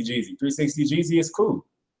 360 Jeezy. 360 Jeezy is cool.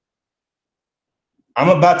 I'm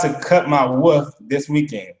about to cut my woof this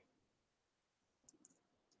weekend.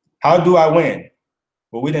 How do I win?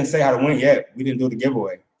 Well, we didn't say how to win yet. We didn't do the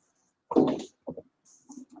giveaway.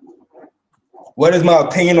 What is my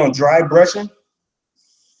opinion on dry brushing?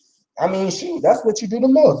 I mean, shoot, that's what you do the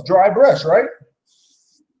most. Dry brush, right?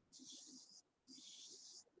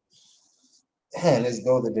 Man, this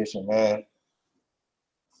gold edition, man.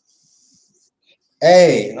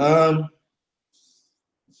 Hey,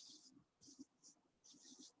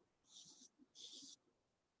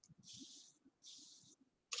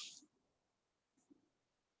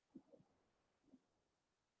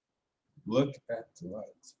 look at the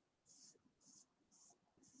lights.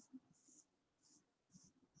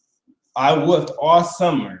 I woofed all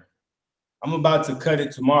summer. I'm about to cut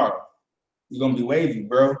it tomorrow. You're gonna be wavy,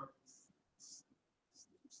 bro.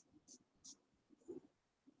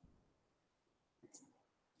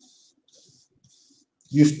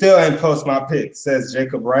 You still ain't post my pic, says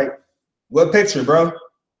Jacob Wright. What picture, bro?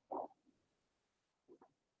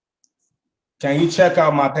 Can you check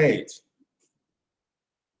out my page?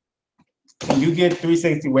 Can you get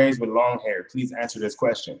 360 waves with long hair? Please answer this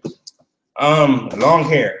question. Long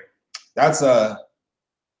hair. That's a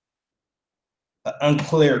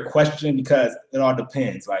unclear question because it all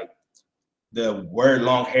depends. Like the word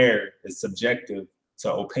long hair is subjective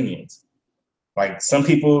to opinions. Like some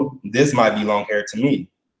people, this might be long hair to me,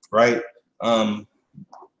 right?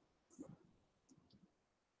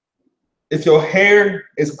 If your hair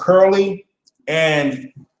is curly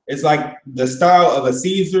and it's like the style of a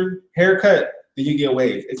Caesar haircut, then you get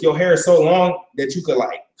waves. If your hair is so long that you could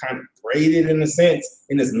like kind of braid it in a sense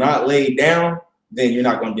and it's not laid down, then you're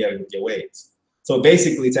not going to be able to get waves. So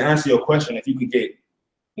basically, to answer your question, if you could get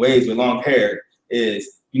waves with long hair,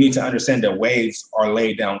 is you need to understand that waves are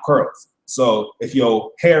laid down curls. So if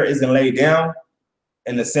your hair isn't laid down,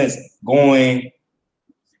 in the sense going,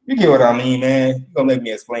 you get what I mean, man. You're gonna make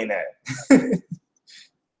me explain that.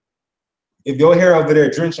 If your hair over there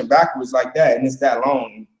drenching backwards like that and it's that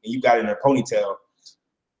long and you got it in a ponytail,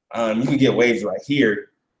 you can get waves right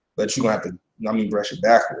here, but you're gonna have to, brush it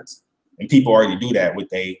backwards. And people already do that with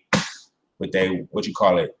they what you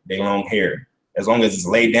call it, they long hair. As long as it's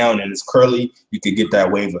laid down and it's curly, you could get that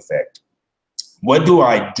wave effect. What do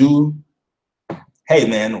I do? Hey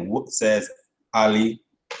man, says Ali.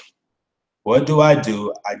 What do? I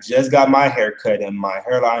just got my hair cut and my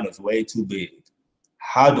hairline is way too big.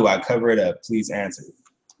 How do I cover it up? Please answer.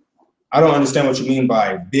 I don't understand what you mean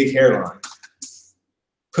by big hairline.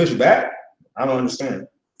 Push back? I don't understand.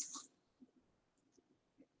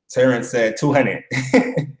 Terrence said 200.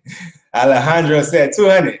 Alejandro said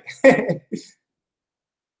 200.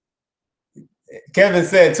 Kevin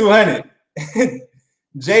said 200.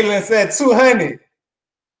 Jalen said 200.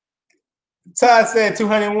 Todd said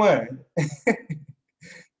 201.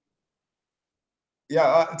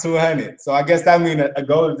 Yeah, 200. So I guess that means a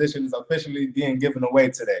gold edition is officially being given away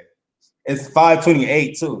today. It's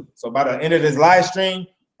 5:28 too. So by the end of this live stream,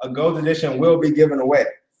 a gold edition will be given away.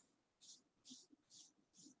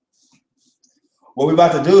 What we're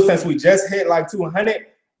about to do, since we just hit like 200,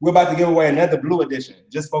 we're about to give away another blue edition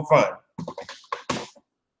just for fun.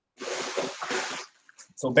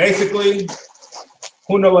 So basically,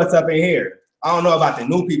 who know what's up in here? I don't know about the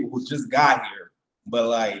new people who just got here, but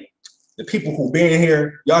like the people who been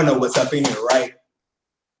here, y'all know what's up in here, right?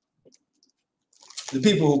 The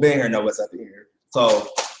people who been here know what's up in here. So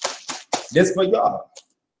this for y'all,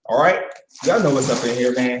 all right? Y'all know what's up in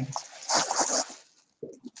here, man.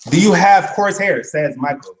 Do you have coarse hair, says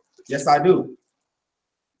Michael. Yes, I do.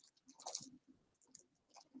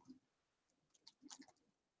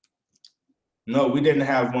 No, we didn't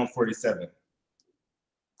have 147.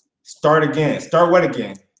 Start again. Start what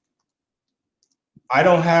again? I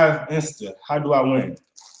don't have Insta. How do I win?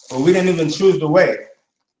 Well, we didn't even choose the way.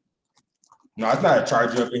 No, it's not a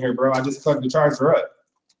charger up in here, bro. I just plugged the charger up.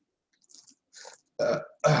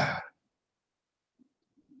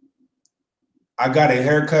 I got a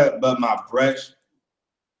haircut, but I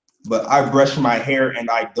brush my hair and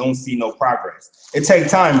I don't see no progress. It takes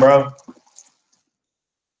time, bro.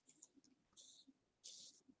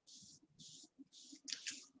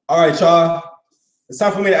 All right, y'all. It's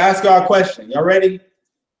time for me to ask y'all a question. Y'all ready?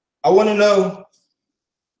 I want to know,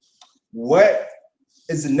 what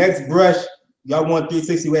is the next brush y'all want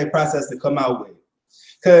 360 Wave Process to come out with?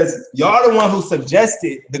 Because y'all the one who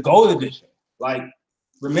suggested the gold edition. Like,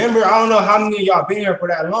 remember, I don't know how many of y'all been here for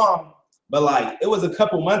that long, but like, it was a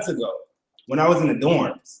couple months ago when I was in the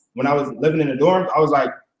dorms. When I was living in the dorms, I was like,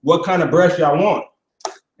 what kind of brush y'all want?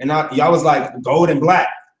 And y'all was like, gold and black,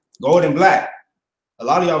 gold and black. A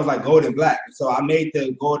lot of y'all was like gold and black. So I made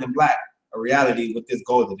the gold and black a reality with this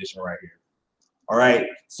gold edition right here. All right.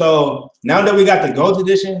 So now that we got the gold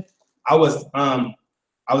edition, I was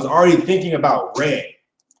already thinking about red.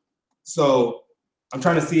 So I'm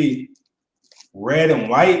trying to see red and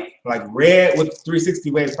white, like red with the 360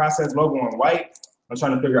 Wave Process logo on white. I'm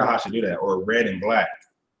trying to figure out how I should do that, or red and black.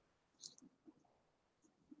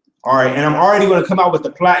 All right, and I'm already going to come out with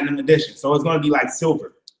the platinum edition. So it's going to be like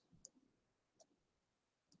silver.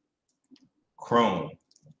 Chrome.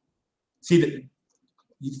 See,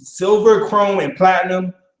 the silver, chrome, and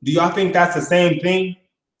platinum, do y'all think that's the same thing?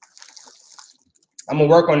 I'm gonna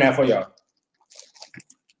work on that for y'all.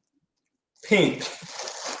 Pink.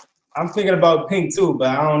 I'm thinking about pink too, but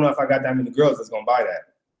I don't know if I got that many girls that's gonna buy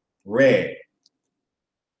that. Red.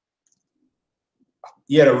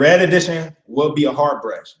 Yeah, the red edition will be a hard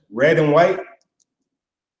brush. Red and white,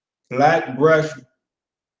 black brush,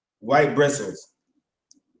 white bristles.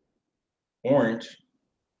 Orange.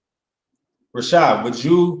 Rashad, would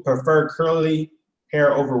you prefer curly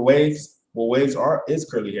hair over waves? Well, waves is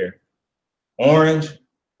curly hair. Orange.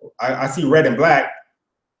 I see red and black.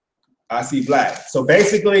 I see black. So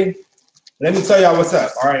basically, let me tell y'all what's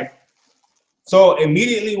up. All right. So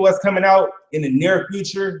immediately what's coming out in the near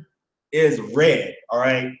future is red. All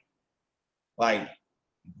right. Like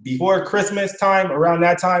before Christmas time, around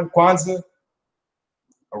that time, Kwanzaa,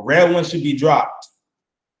 a red one should be dropped.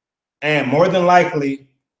 And more than likely,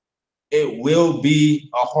 it will be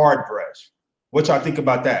a hard brush. What y'all think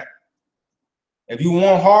about that? If you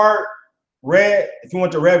want hard red, if you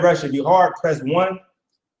want the red brush to be hard, press 1.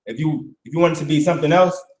 If you want it to be something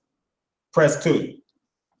else, press 2.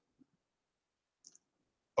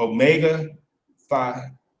 Omega 5,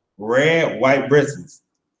 red, white bristles.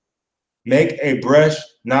 Make a brush,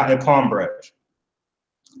 not a palm brush.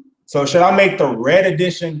 So should I make the red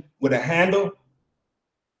edition with a handle?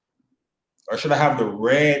 Or should I have the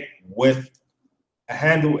red with a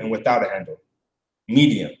handle and without a handle?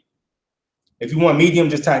 Medium. If you want medium,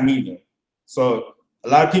 just type medium. So a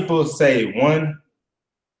lot of people say 1.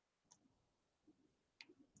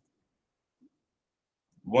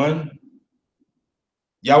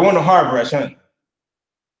 Y'all want a hard brush, huh?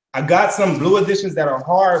 I got some blue editions that are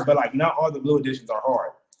hard, but like not all the blue editions are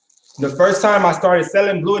hard. The first time I started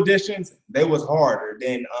selling blue editions, they was harder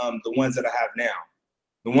than the ones that I have now.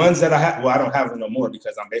 The ones that I have, well, I don't have them no more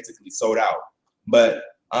because I'm basically sold out. But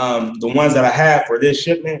the ones that I have for this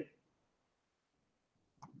shipment,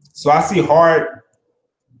 so I see hard.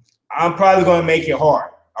 I'm probably gonna make it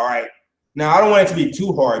hard. All right. Now I don't want it to be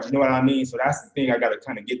too hard. You know what I mean? So that's the thing. I gotta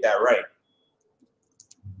kind of get that right.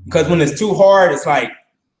 Because when it's too hard, it's like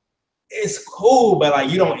it's cool, but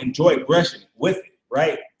like you don't enjoy brushing with it,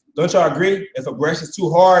 right? Don't y'all agree? If a brush is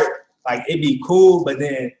too hard, like it'd be cool, but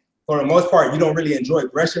then for the most part, you don't really enjoy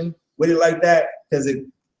brushing with it like that because it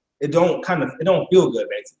don't feel good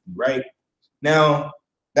basically, right? Now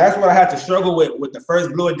that's what I had to struggle with the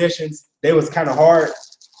first blue editions. They was kind of hard.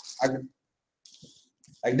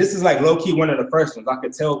 Like this is like low key one of the first ones. I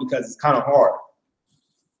could tell because it's kind of hard.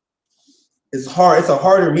 It's hard. It's a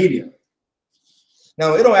harder medium.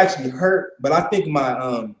 Now it don't actually hurt, but I think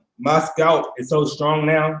my scalp is so strong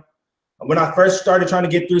now. When I first started trying to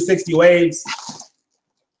get 360 waves,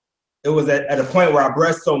 it was at a point where I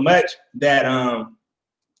brushed so much that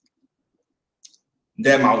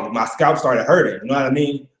my scalp started hurting. You know what I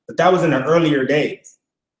mean? But that was in the earlier days,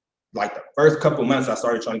 like the first couple months I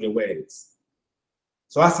started trying to get waves.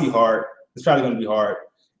 So I see hard. It's probably gonna be hard.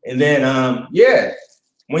 And then yeah,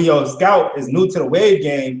 when your scalp is new to the wave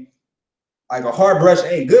game, like a hard brush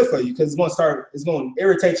ain't good for you because it's gonna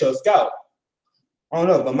irritate your scalp. I don't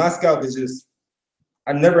know, but my scalp is just,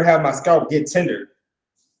 I never had my scalp get tender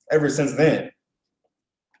ever since then.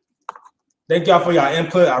 Thank y'all for y'all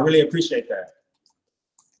input. I really appreciate that.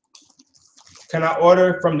 Can I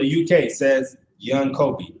order from the UK? Says Young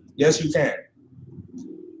Kobe. Yes, you can.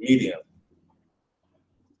 Medium.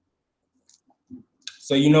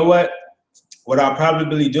 So you know what? What I'll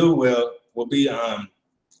probably do will be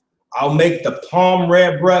I'll make the palm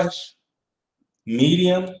red brush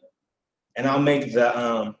medium, and I'll make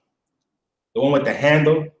the one with the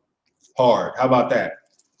handle hard. How about that?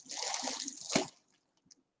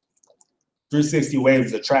 360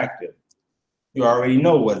 waves attractive. You already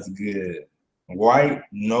know what's good. White,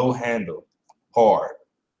 no handle, hard.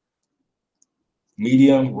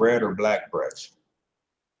 Medium, red, or black brush.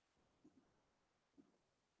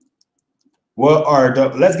 What are the,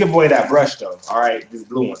 let's give away that brush though. All right, this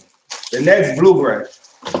blue one. The next blue brush.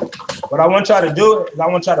 What I want y'all to do is I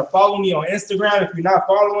want y'all to follow me on Instagram if you're not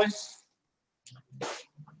following.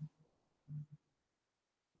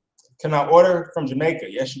 Can I order from Jamaica?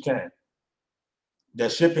 Yes, you can. The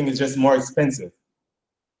shipping is just more expensive.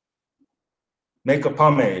 Makeup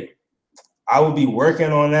pomade. I will be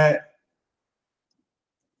working on that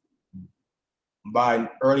by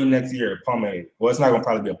early next year, pomade. Well, it's not gonna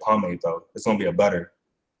probably be a pomade though. It's gonna be a butter,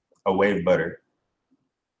 a wave butter.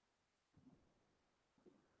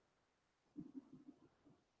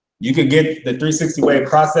 You could get the 360 wave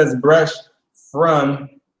process brush from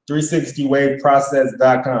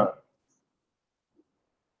 360waveprocess.com.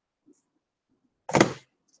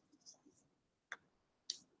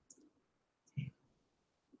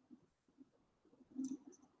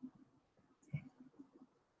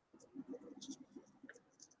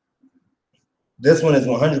 This one is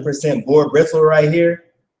 100% boar bristle right here.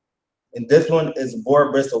 And this one is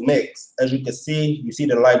boar bristle mix. As you can see, you see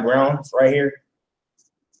the light browns right here.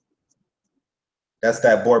 That's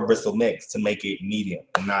that boar bristle mix to make it medium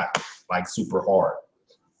and not like super hard.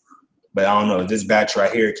 But I don't know, this batch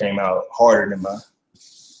right here came out harder than my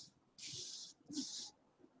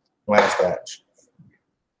last batch.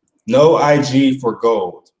 No IG for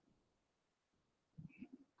gold.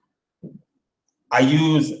 I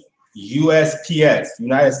use USPS,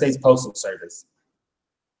 United States Postal Service,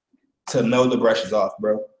 to mail the brushes off,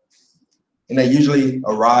 bro. And they usually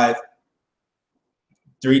arrive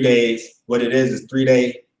 3 days. What it is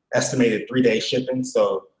 3-day, estimated 3-day shipping.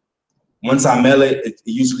 So once I mail it, it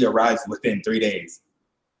usually arrives within 3 days.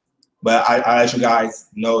 But I let you guys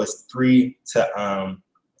know it's 3 to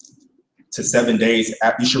 7 days.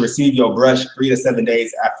 You should receive your brush 3 to 7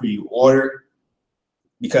 days after you order,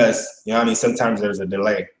 because you know what I mean, sometimes there's a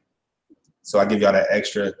delay. So I give y'all that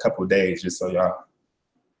extra couple days just so y'all,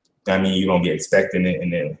 I mean, you don't be expecting it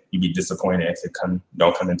and then you be disappointed if it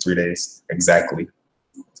don't come in 3 days exactly.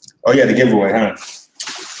 Oh yeah, the giveaway, huh?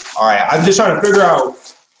 All right, I'm just trying to figure out.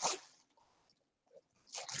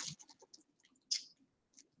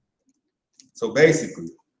 So basically,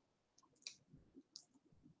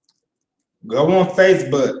 go on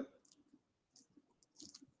Facebook.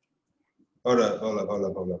 Hold up.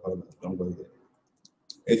 Don't go yet.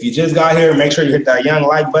 If you just got here, make sure you hit that young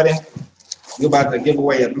like button. We're about to give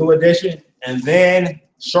away a blue edition. And then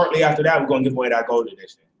shortly after that, we're gonna give away that gold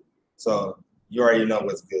edition. So you already know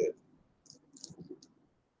what's good.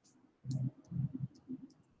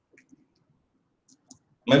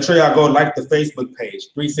 Make sure y'all go like the Facebook page,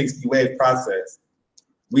 360 Wave Process.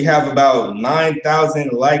 We have about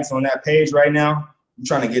 9,000 likes on that page right now. I'm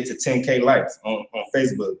trying to get to 10K likes on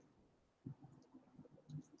Facebook.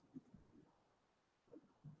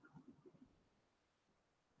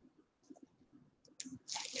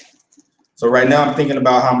 So right now I'm thinking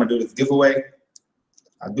about how I'm gonna do this giveaway.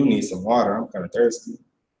 I do need some water, I'm kind of thirsty.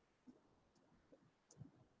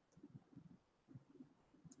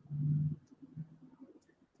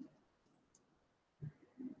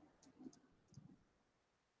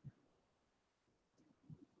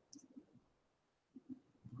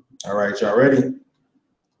 All right, y'all ready?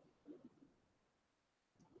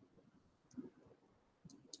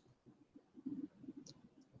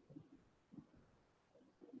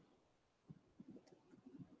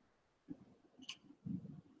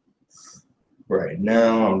 Right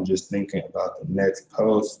now, I'm just thinking about the next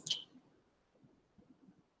post.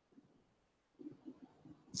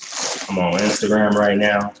 I'm on Instagram right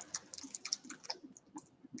now.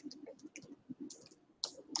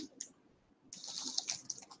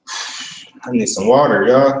 I need some water,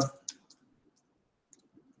 y'all.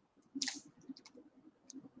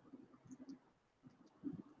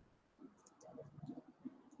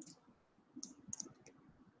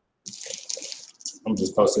 I'm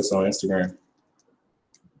just post this on Instagram.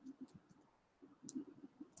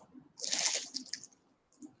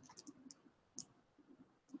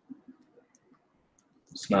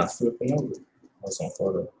 not flipping over. That's on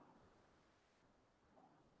photo.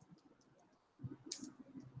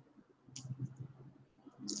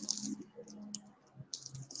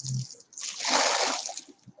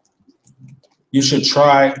 You should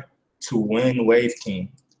try to win Wave King.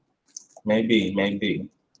 Maybe.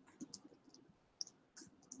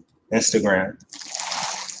 Instagram.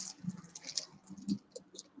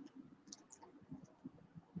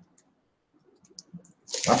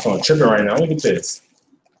 My phone tripping right now. Look at this.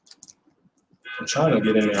 I'm trying to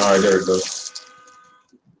get in there. All right, there it goes.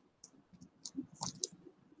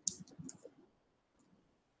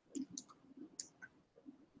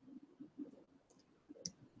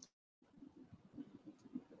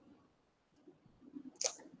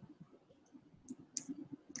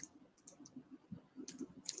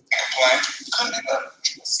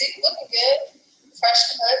 See, looking good. Fresh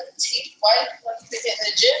cut, teeth white, like you been hitting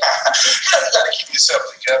the gym. You gotta keep yourself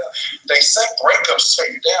together. They say breakups tear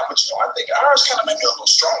you down, but you know, I think ours kind of made me a little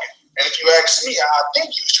stronger. And if you ask me, I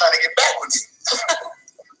think you was trying to get back with me.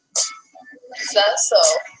 Is that so?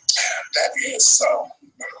 That is so.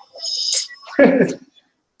 You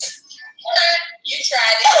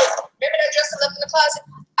tried it. Remember that dress I left in the closet?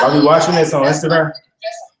 Are you watching this on Instagram?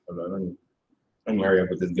 Hold on, let me hurry up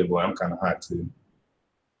with this giveaway. I'm kind of hot too.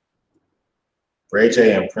 Ray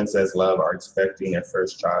J and Princess Love are expecting their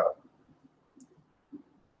first child.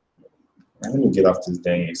 Let me get off this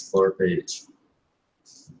dang Explore page.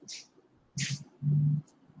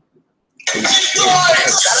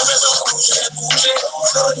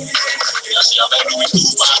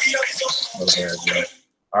 Okay, yeah.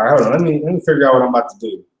 All right, hold on. Let me figure out what I'm about to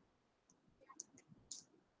do.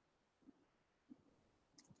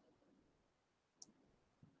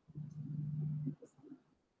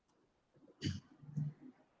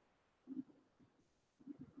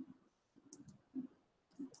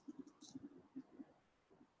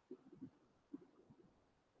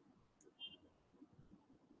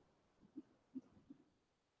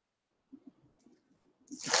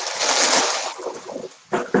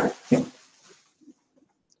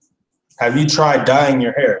 Have you tried dyeing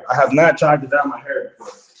your hair? I have not tried to dye my hair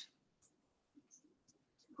before.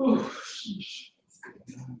 Whew.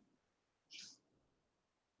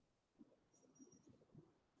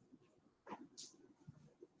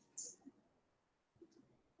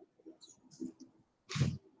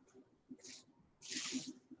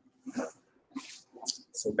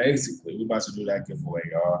 So basically, we're about to do that giveaway,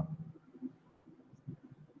 y'all.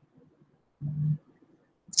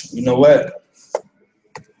 You know what?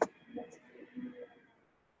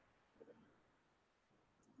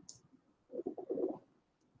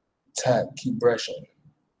 Tap, keep brushing.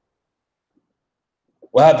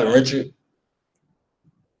 What happened, Richard?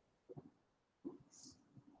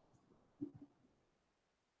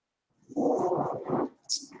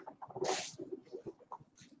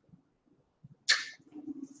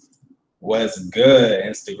 What's good,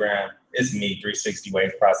 Instagram? It's me, 360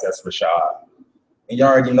 Wave Process Rashad. And you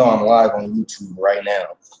already know I'm live on YouTube right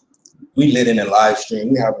now. We lit in a live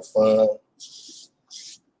stream. We having fun.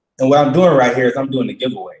 And what I'm doing right here is I'm doing the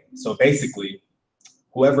giveaway. So basically,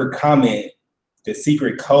 whoever comment the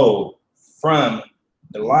secret code from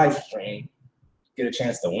the live stream get a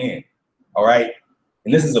chance to win. All right?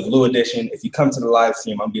 And this is a blue edition. If you come to the live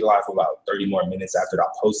stream, I'll be live for about 30 more minutes after I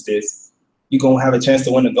post this. You're going to have a chance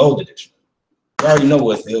to win the gold edition. You already know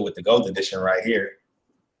what's good with the gold edition right here.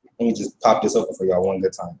 Let me just pop this open for y'all one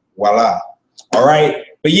good time. Voila. All right.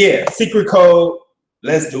 But yeah, secret code.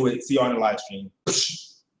 Let's do it. See you on the live stream.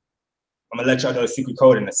 I'm going to let y'all know the secret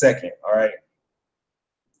code in a second. All right.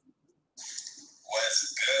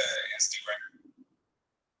 What's good,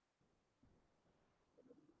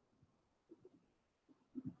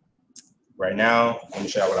 Instagram? Right now, let me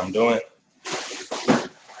show you what I'm doing.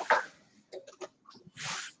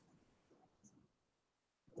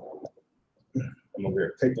 I'm over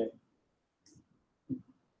here picking.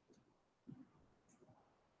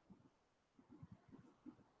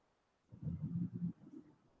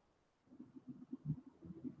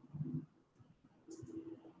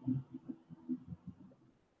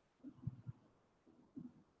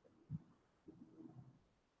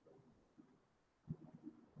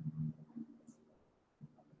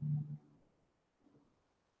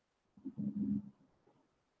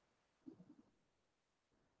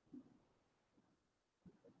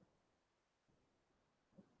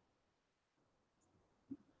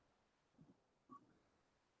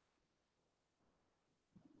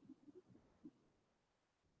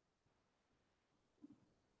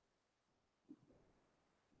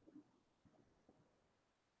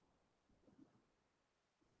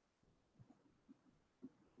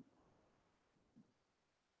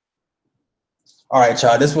 All right,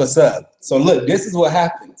 y'all, this what's up. So look, this is what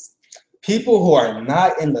happens. People who are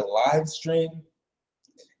not in the live stream,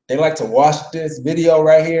 they like to watch this video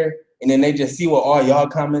right here, and then they just see what all y'all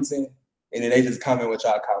commenting, and then they just comment what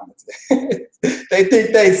y'all commenting. They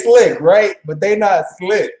think they slick, right? But they not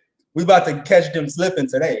slick. We about to catch them slipping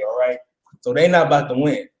today, all right? So they not about to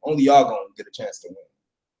win. Only y'all gonna get a chance to win.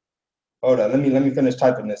 Hold on, let me finish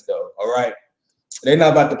typing this though, all right? They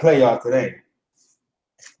not about to play y'all today.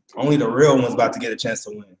 Only the real ones about to get a chance to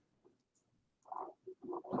win.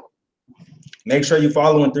 Make sure you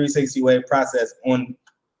following 360 Wave Process on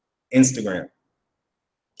Instagram.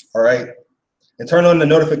 All right. And turn on the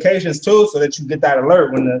notifications too so that you get that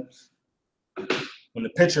alert when the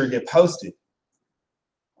picture get posted.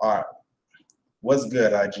 All right. What's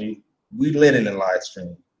good, IG? We lit in the live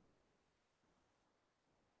stream.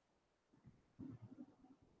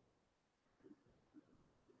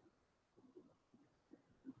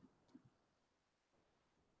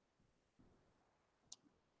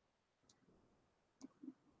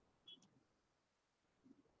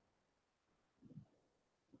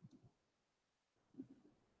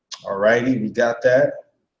 All righty, we got that.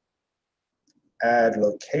 Add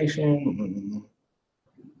location.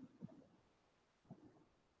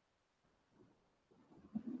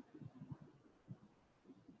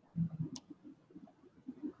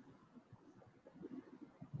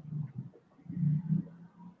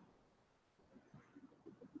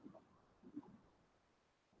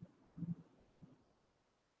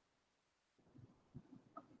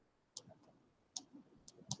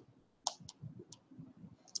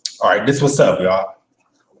 All right, this what's up, y'all.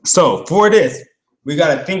 So for this, we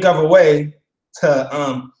gotta think of a way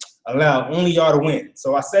to allow only y'all to win.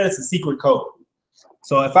 So I said it's a secret code.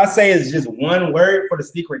 So if I say it's just one word for the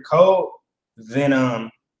secret code,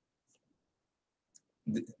 then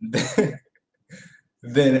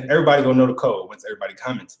then everybody gonna know the code once everybody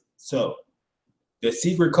comments. So the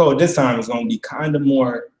secret code this time is gonna be kind of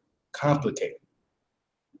more complicated.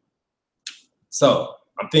 So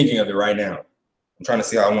I'm thinking of it right now. I'm trying to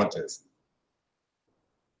see how I want this.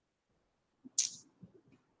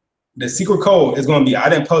 The secret code is gonna be, I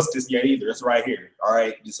didn't post this yet either, it's right here, all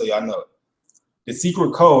right, just so y'all know. The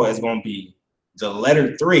secret code is gonna be the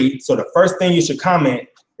letter 3. So the first thing you should comment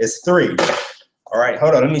is 3. All right,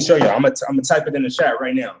 hold on, let me show you. I'm gonna type it in the chat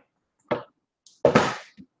right now.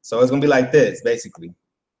 So it's gonna be like this, basically.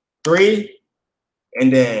 3,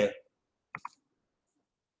 and then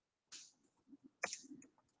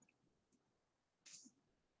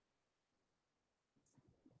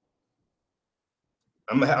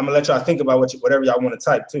I'm gonna let y'all think about whatever y'all want to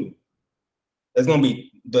type too. It's gonna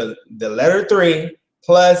be the letter 3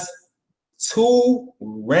 plus 2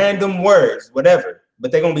 random words, whatever,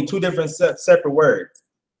 but they're gonna be 2 different separate words,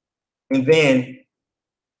 and then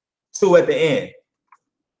 2 at the end.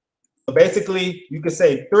 So basically, you could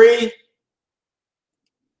say 3.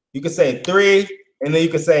 You could say 3, and then you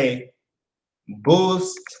could say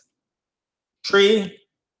boost tree,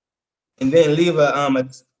 and then leave a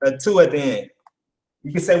 2 at the end.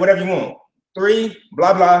 You can say whatever you want. 3,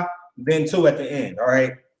 blah, blah, then 2 at the end, all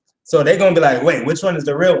right? So they're gonna be like, wait, which one is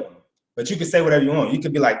the real one? But you can say whatever you want. You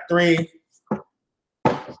could be like 3,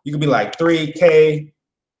 you could be like 3K,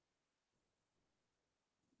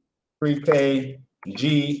 3K,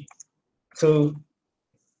 G, 2, you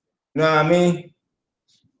know what I mean?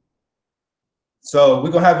 So we're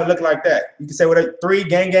gonna have it look like that. You can say whatever, 3,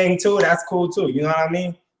 gang, gang, 2, that's cool too, you know what I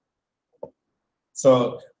mean?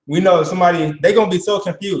 So we know somebody, they're gonna be so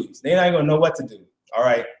confused. They're not gonna know what to do, all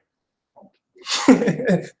right?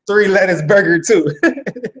 3 lettuce burger too.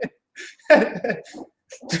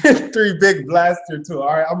 3 big blaster too. All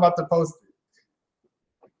right, I'm about to post it.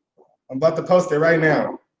 I'm about to post it right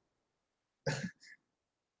now.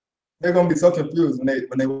 They're gonna be so confused when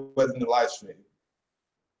they wasn't in the live stream.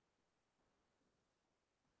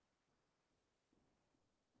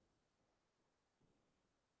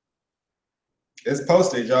 It's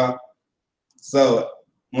posted, y'all. So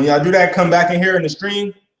when y'all do that, come back in here in the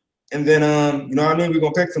stream, and then you know what I mean? We're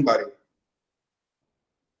gonna pick somebody.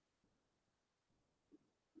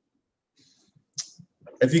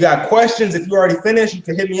 If you got questions, if you already finished, you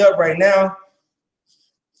can hit me up right now.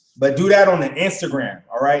 But do that on the Instagram,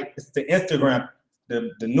 all right? It's the Instagram,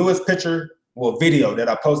 the newest picture or video that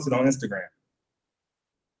I posted on Instagram.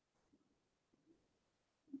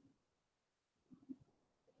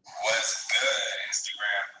 What's good,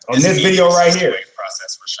 Instagram? On this video right here.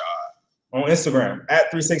 Process Rashad. On Instagram,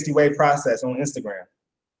 at 360 Wave Process on Instagram.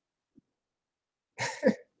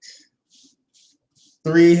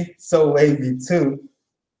 3 So Wavy 2.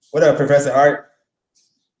 What up, Professor Art?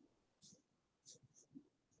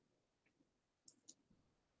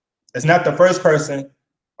 It's not the first person.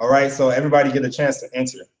 All right, so everybody get a chance to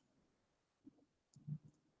answer.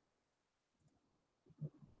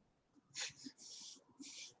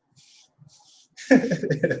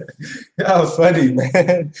 That was funny,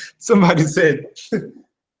 man. Somebody said.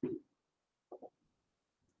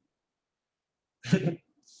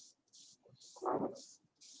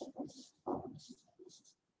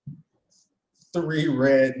 3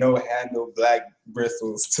 red, no handle, black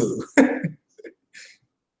bristles too.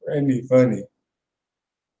 Randy funny.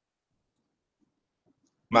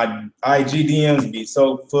 My IG DMs be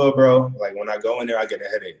so full, bro. Like when I go in there, I get a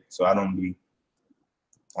headache. So I don't be, you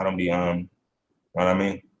know what I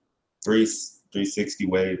mean? 360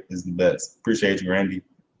 wave is the best. Appreciate you, Randy.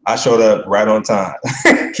 I showed up right on time.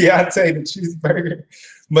 Keontae the cheeseburger.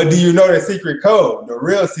 But do you know the secret code? The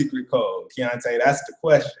real secret code, Keontae, that's the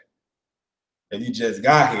question. If you just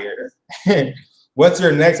got here, what's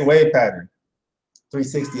your next wave pattern?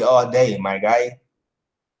 360 all day, my guy,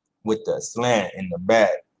 with the slant in the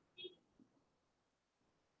back.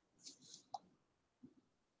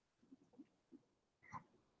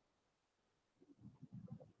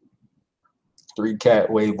 Three cat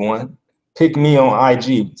wave 1. Pick me on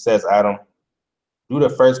IG, says Adam. Do the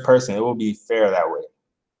first person. It will be fair that way.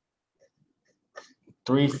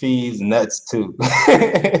 3 fees, nuts too.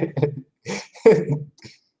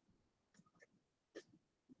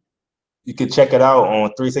 You can check it out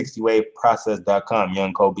on 360waveprocess.com,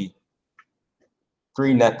 young Kobe.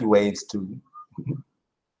 3 nappy waves too.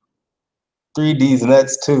 3D's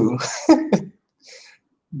nuts too.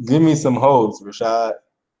 Give me some hoes, Rashad.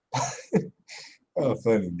 Oh,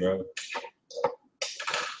 funny, bro.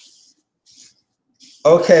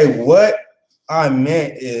 Okay, what I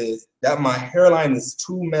meant is that my hairline is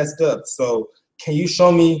too messed up. So can you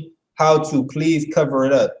show me how to please cover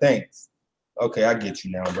it up? Thanks. Okay, I get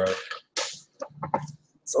you now, bro.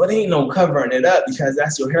 So it ain't no covering it up because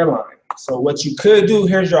that's your hairline. So what you could do,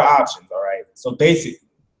 here's your options, all right? So basically,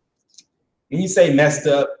 when you say messed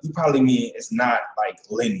up, you probably mean it's not like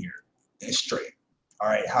linear and straight, all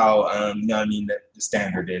right? How, you know what I mean, the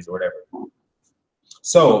standard is or whatever.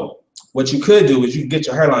 So what you could do is you can get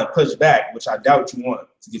your hairline pushed back, which I doubt you want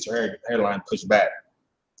to get your hairline pushed back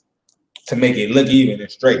to make it look even and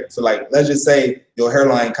straight. So like, let's just say your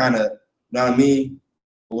hairline kind of, you know what I mean,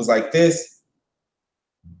 it was like this.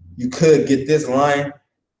 You could get this line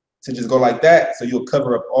to just go like that. So you'll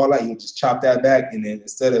cover up all that. You'll just chop that back. And then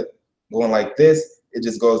instead of going like this, it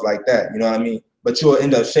just goes like that. You know what I mean? But you'll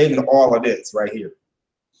end up shaving all of this right here.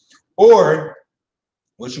 Or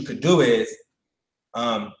what you could do is,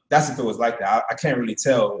 that's if it was like that. I can't really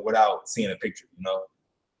tell without seeing a picture, you know?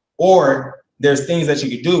 Or there's things that you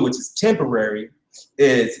could do, which is temporary,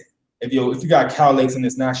 is if you got cowlicks and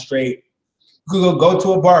it's not straight, you could go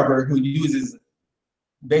to a barber who uses,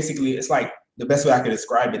 basically, it's like, the best way I could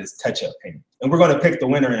describe it is touch-up paint. And we're gonna pick the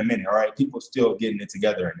winner in a minute, all right? People still getting it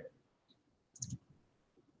together in it.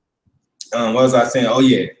 What was I saying? Oh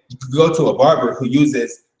yeah, you could go to a barber who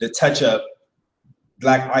uses the touch-up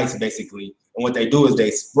black ice, basically. And what they do is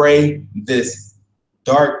they spray this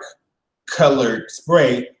dark colored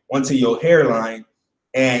spray onto your hairline.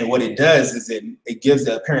 And what it does is it gives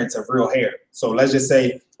the appearance of real hair. So let's just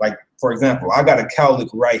say, like, for example, I got a cowlick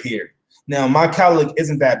right here. Now my cowlick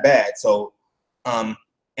isn't that bad. So, and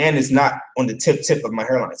it's not on the tip of my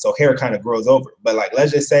hairline. So hair kind of grows over. But like,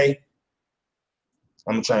 let's just say,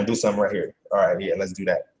 I'm gonna try and do something right here. All right, yeah, let's do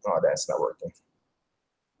that. Oh, that's not working.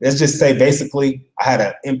 Let's just say basically I had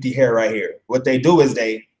an empty hair right here. What they do is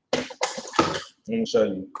let me show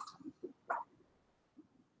you.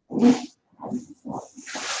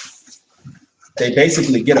 They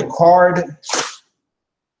basically get a card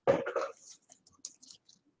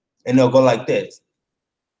and they'll go like this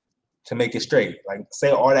to make it straight. Like say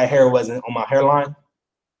all that hair wasn't on my hairline.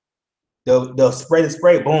 They'll spray the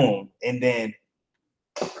spray, boom, and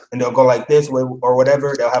they'll go like this or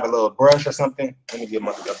whatever. They'll have a little brush or something. Let me get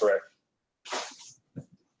my brush.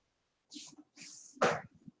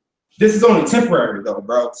 This is only temporary though,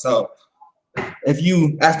 bro. So if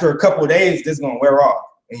you, after a couple of days, this is gonna wear off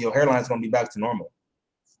and your hairline's gonna be back to normal.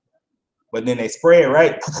 But then they spray it,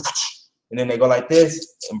 right? And then they go like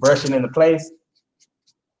this and brush it into place.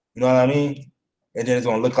 You know what I mean? And then it's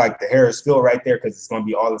gonna look like the hair is still right there because it's gonna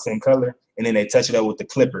be all the same color. And then they touch it up with the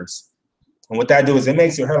clippers. And what that do is it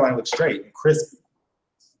makes your hairline look straight and crispy.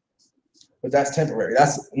 But that's temporary.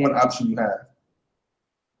 That's one option you have.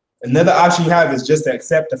 Another option you have is just to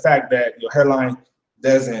accept the fact that your hairline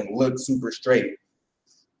doesn't look super straight.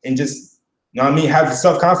 And just, you know what I mean, have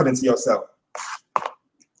self-confidence in yourself.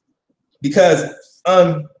 Because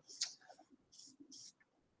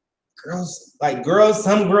girls,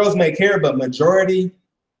 some girls may care, but majority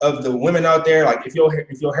of the women out there, like if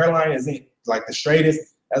your hairline isn't like the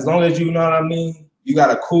straightest, as long as you know what I mean, you got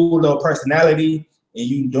a cool little personality and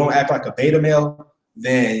you don't act like a beta male,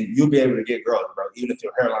 then you'll be able to get girls, bro, even if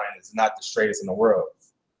your hairline is not the straightest in the world.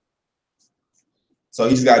 So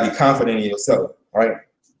you just gotta be confident in yourself, right?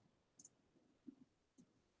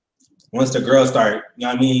 Once the girls start, you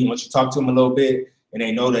know what I mean, once you talk to them a little bit and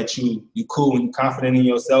they know that you cool and you confident in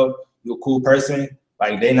yourself, you're a cool person,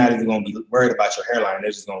 like they're not even gonna be worried about your hairline.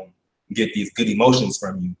 They're just gonna get these good emotions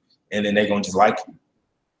from you, and then they're gonna just like you.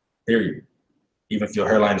 Period. Even if your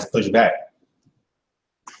hairline is pushed back.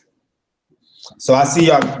 So I see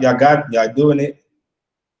y'all doing it.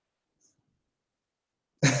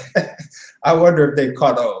 I wonder if they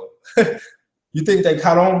caught on. You think they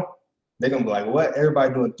caught on? They're gonna be like, what?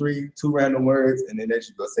 Everybody doing two random words, and then they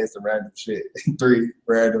should go say some random shit. 3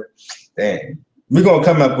 random. Damn. We're gonna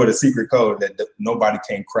come up with a secret code that nobody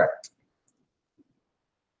can crack.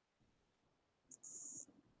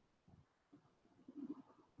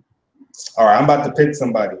 All right, I'm about to pick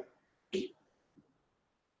somebody.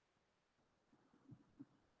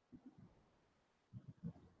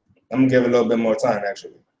 I'm gonna give it a little bit more time,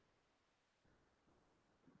 actually.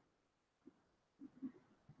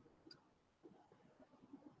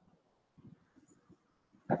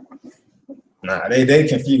 Nah, they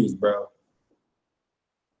confused, bro.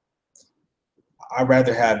 I'd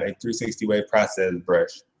rather have a 360 wave process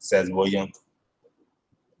brush, says William.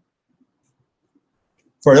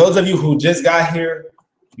 For those of you who just got here,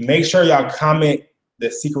 make sure y'all comment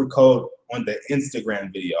the secret code on the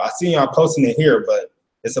Instagram video. I see y'all posting it here, but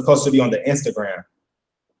it's supposed to be on the Instagram.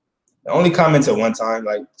 I only commented one time,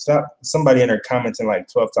 like somebody in there commenting like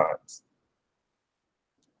 12 times.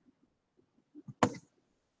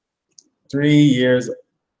 3 years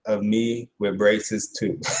of me with braces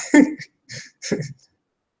too.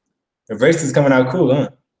 The braces coming out cool,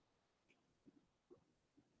 huh?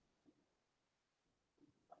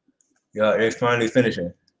 Yeah, it's finally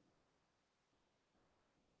finishing.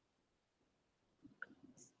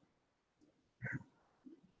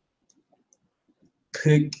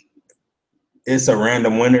 Pick, it's a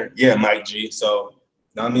random winner. Yeah, Mike G. So,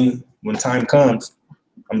 I mean, when time comes,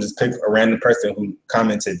 I'm just pick a random person who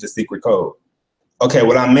commented the secret code. Okay,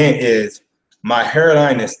 what I meant is my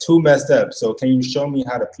hairline is too messed up. So can you show me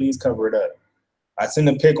how to please cover it up? I sent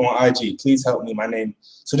a pic on IG. Please help me. My name.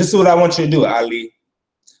 So this is what I want you to do, Ali.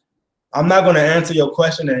 I'm not going to answer your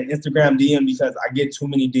question in Instagram DM because I get too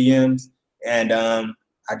many DMs and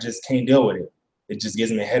I just can't deal with it. It just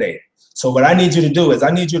gives me a headache. So what I need you to do is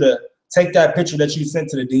I need you to take that picture that you sent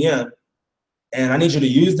to the DM and I need you to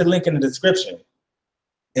use the link in the description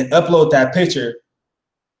and upload that picture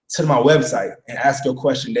to my website and ask your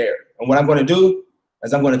question there. And what I'm going to do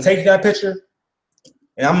is I'm going to take that picture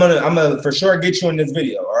and I'm gonna for sure get you in this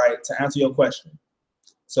video, all right, to answer your question.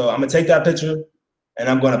 So I'm gonna take that picture and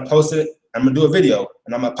I'm gonna post it. I'm gonna do a video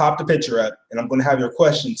and I'm gonna pop the picture up and I'm gonna have your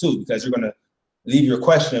question too because you're gonna leave your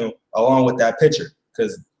question along with that picture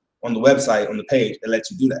because on the website, on the page, it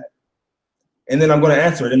lets you do that. And then I'm gonna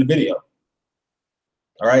answer it in the video.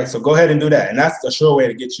 All right, so go ahead and do that. And that's a sure way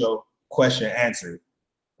to get your question answered.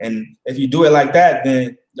 And if you do it like that,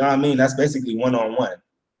 then you know what I mean, that's basically one-on-one.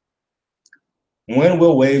 When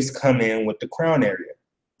will waves come in with the crown area?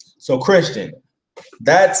 So Christian,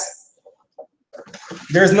 there's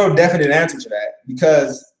no definite answer to that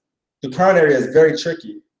because the crown area is very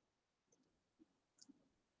tricky.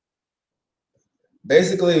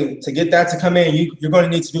 Basically, to get that to come in, you're going to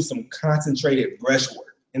need to do some concentrated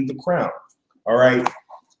brushwork in the crown, all right?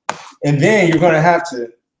 And then you're going to have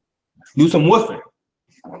to do some woofing.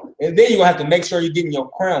 And then you're going to have to make sure you're getting your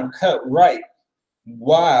crown cut right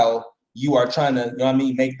while you are trying to, you know what I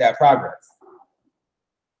mean, make that progress.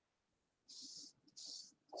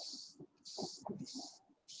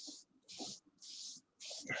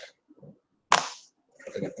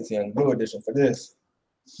 I got this young blue edition for this.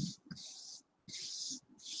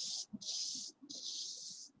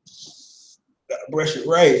 Gotta brush it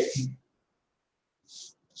right.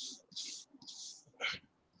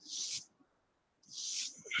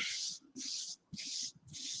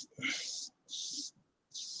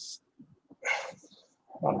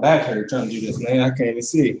 My back hurt trying to do this, man. I can't even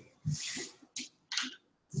see.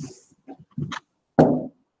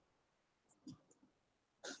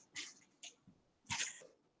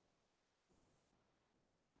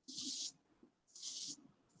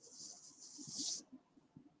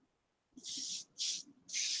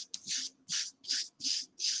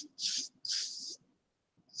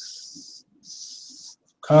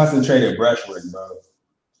 Concentrated brushwork, bro.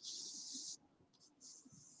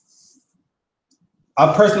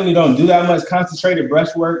 I personally don't do that much concentrated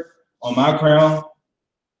brush work on my crown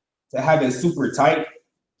to have it super tight.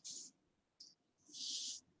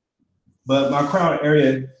 But my crown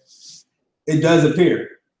area, it does appear.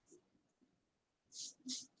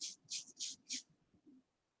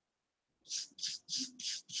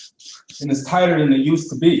 And it's tighter than it used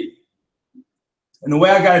to be. And the way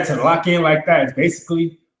I got it to lock in like that is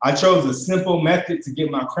basically, I chose a simple method to get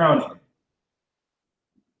my crown in.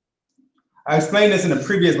 I explained this in a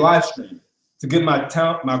previous live stream to get my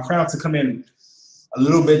crown to come in a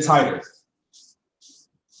little bit tighter.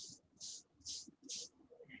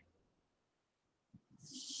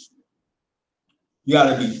 You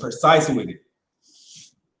gotta be precise with it.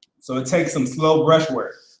 So it takes some slow brush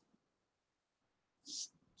work.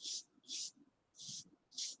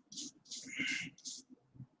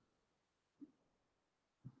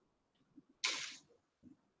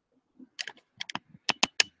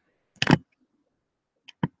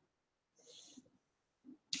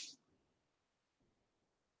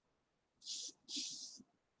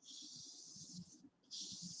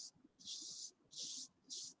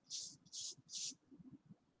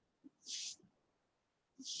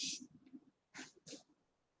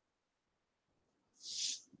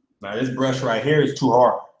 Now this brush right here is too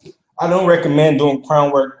hard. I don't recommend doing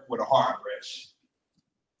crown work with a hard brush.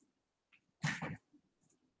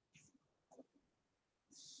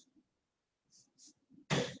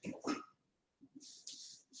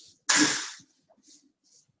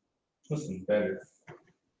 This one's better.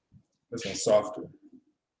 This one's softer.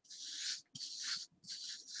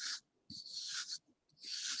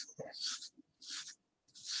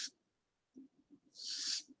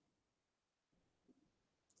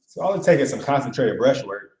 So all it takes is some concentrated brush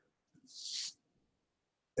work.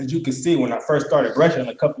 As you can see, when I first started brushing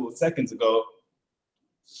a couple of seconds ago,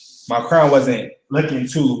 my crown wasn't looking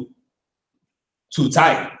too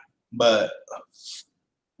tight. But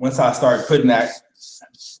once I started putting that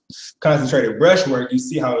concentrated brush work, you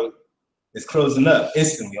see how it's closing up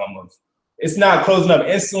instantly almost. It's not closing up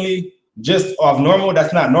instantly just off normal.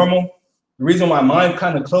 That's not normal. The reason why mine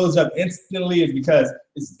kind of closed up instantly is because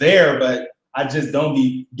it's there, but I just don't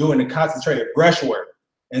be doing the concentrated brush work.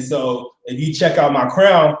 And so if you check out my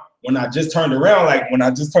crown, when I just turned around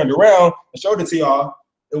and showed it to y'all,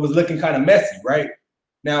 it was looking kind of messy, right?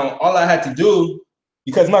 Now, all I had to do,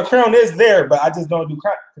 because my crown is there, but I just don't do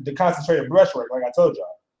the concentrated brush work like I told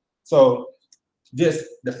y'all. So just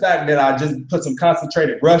the fact that I just put some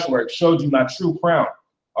concentrated brush work showed you my true crown,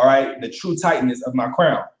 all right? The true tightness of my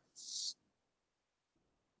crown.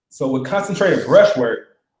 So with concentrated brush work,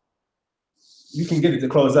 you can get it to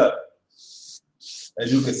close up,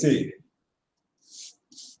 as you can see.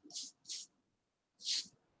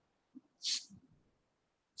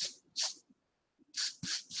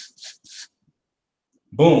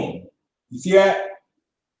 Boom. You see that?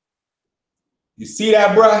 You see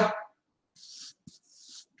that, bruh?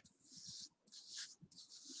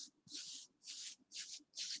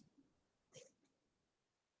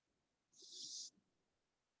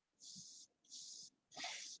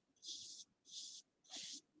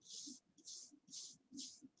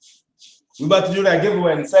 We're about to do that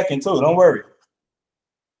giveaway in a second too, don't worry.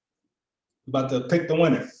 We're about to pick the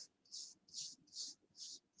winner.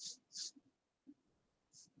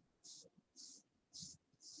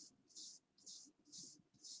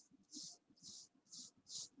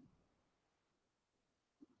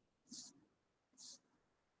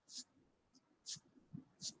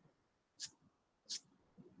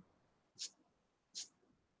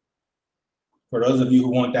 For those of you who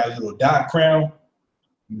want that little dot crown,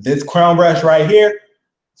 this crown brush right here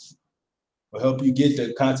will help you get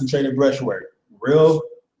the concentrated brush work. Real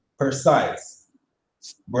precise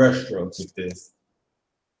brush strokes with this.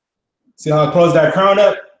 See how I close that crown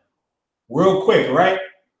up? Real quick, right?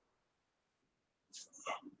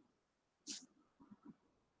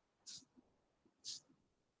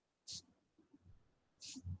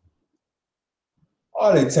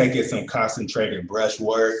 All it takes is some concentrated brush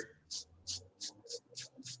work.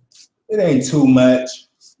 It ain't too much.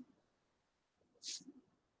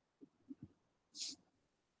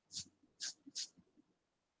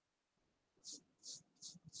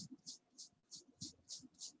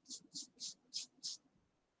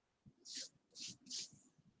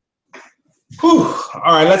 Whew. All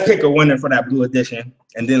right, let's pick a winner for that blue edition,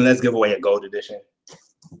 and then let's give away a gold edition.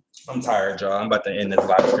 I'm tired, y'all. I'm about to end this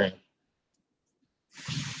live stream.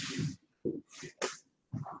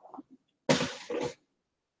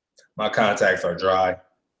 My contacts are dry.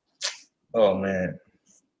 Oh, man.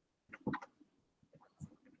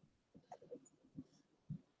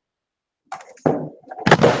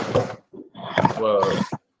 Well,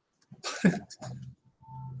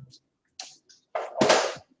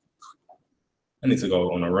 I need to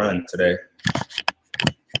go on a run today.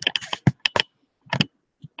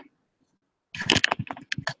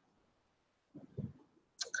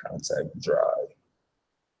 Contact drive.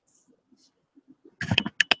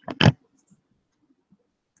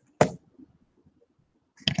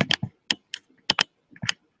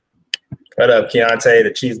 What up, Keontae, the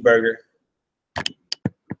cheeseburger?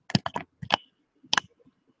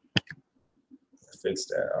 Fix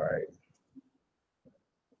that, all right.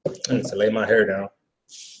 I need to lay my hair down.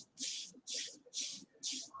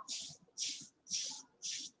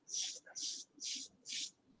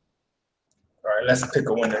 All right, let's pick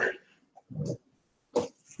a winner.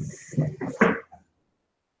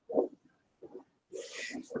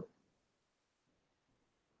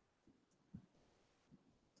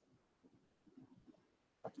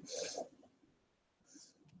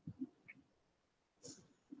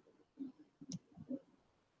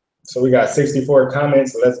 So we got 64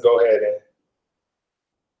 comments. So let's go ahead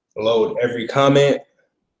and load every comment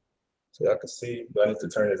so y'all can see. Do I need to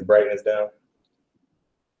turn this brightness down?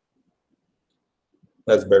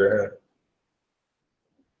 That's better, huh?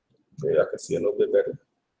 So y'all can see a little bit better.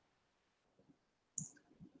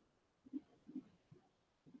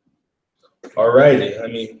 All righty,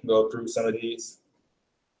 let me go through some of these.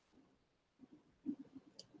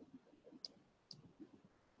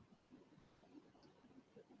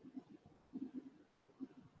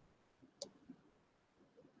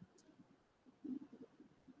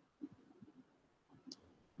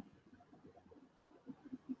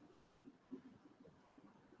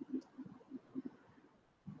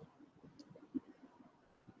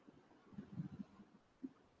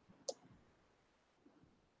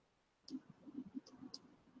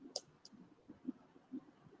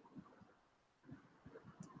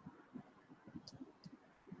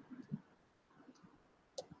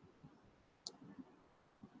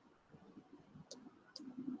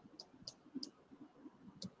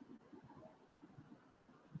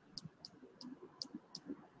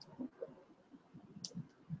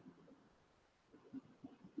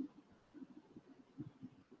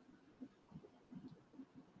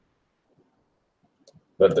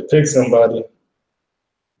 But to pick somebody,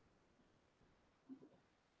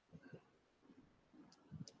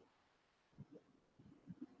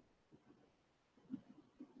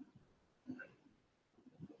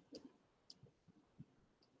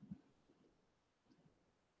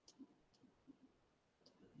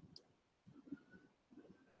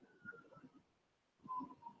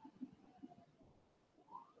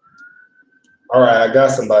 all right, I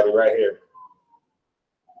got somebody right here.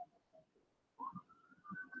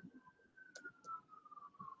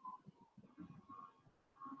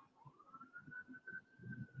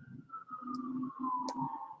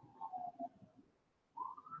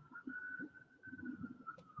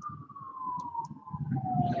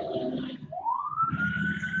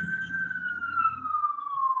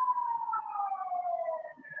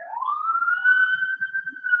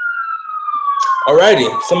 All righty,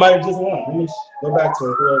 somebody just won. Let me go back to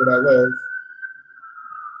whoever that was.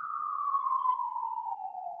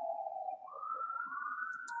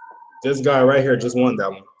 This guy right here just won that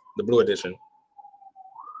one, the blue edition.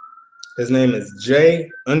 His name is J__Grizzly.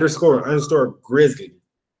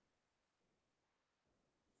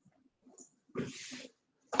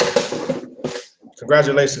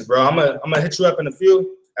 Congratulations, bro. I'm gonna hit you up in a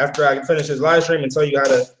few after I finish this live stream and tell you how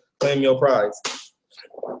to claim your prize.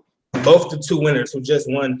 Both the two winners who just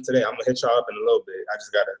won today, I'm gonna hit y'all up in a little bit. I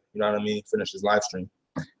just gotta, you know what I mean, finish this live stream.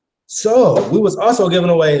 So we was also giving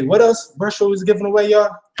away, what else Brush was giving away, y'all?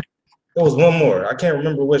 There was one more. I can't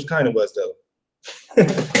remember which kind it was though.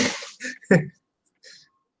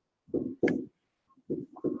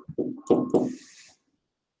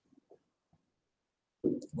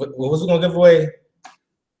 What was we gonna give away?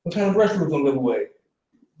 What kind of brush was we gonna give away?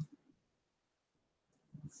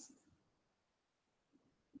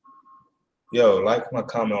 Yo, like my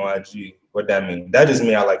comment on IG. What that mean? That just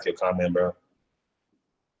mean I like your comment, bro.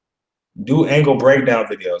 Do angle breakdown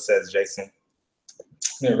video, says Jason.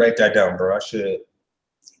 I'm gonna write that down, bro. I should,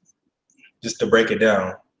 just to break it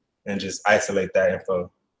down and just isolate that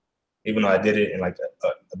info. Even though I did it in like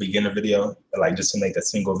a beginner video, but like just to make a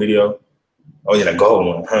single video. Oh yeah, the gold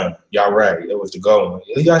one, huh? Y'all right, it was the gold one.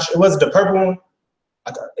 It was the purple one.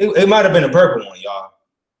 I thought it might have been the purple one, y'all,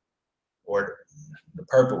 or the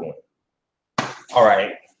purple one. All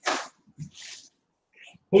right.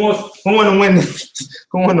 Who wants to win this?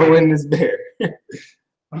 Who want to win this bear?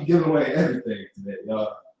 I'm giving away everything today,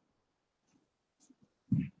 y'all.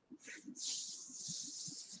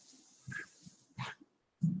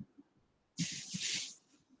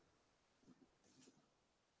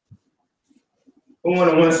 Who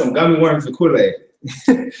wanna win some gummy worms or Kool-Aid?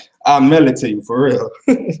 I'll mail it to you for real.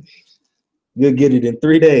 You'll get it in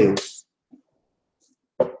 3 days.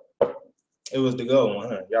 It was the gold one,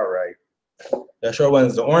 huh? Y'all right. That sure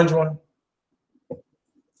wasn't the orange one.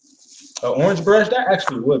 An orange brush, that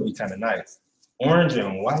actually would be kind of nice. Orange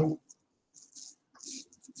and white.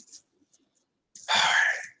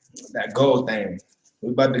 That gold thing.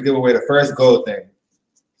 We about to give away the first gold thing.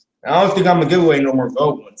 I don't think I'm gonna give away no more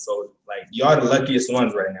gold ones. So like y'all the luckiest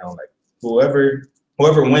ones right now. Like whoever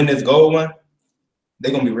win this gold one,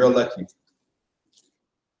 they're gonna be real lucky.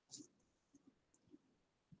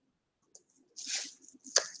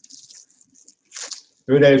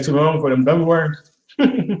 Three days too long for them gummy worms.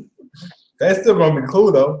 That's still gonna be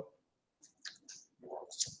cool though.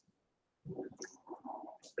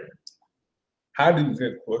 How do you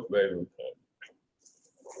get quick baby?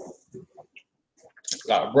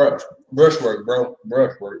 Like brush work, bro.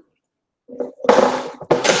 Brush work.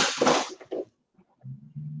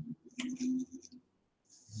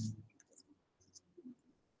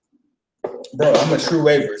 Bro, I'm a true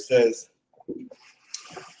waiver. It says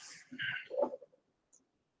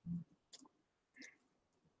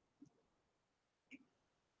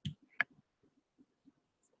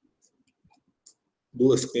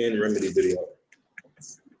do a skin remedy video.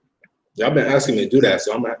 Y'all been asking me to do that,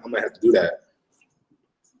 so I'm gonna have to do that.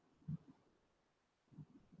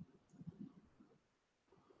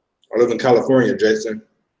 I live in California, Jason.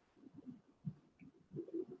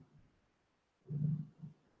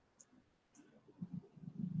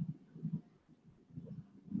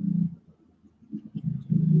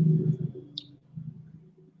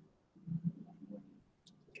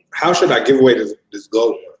 How should I give away this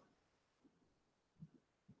gold one?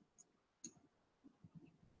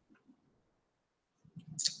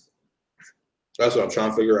 That's what I'm trying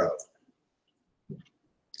to figure out.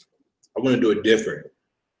 I want to do it different.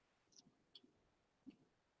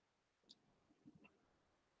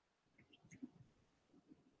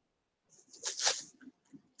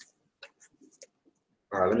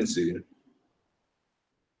 All right, let me see.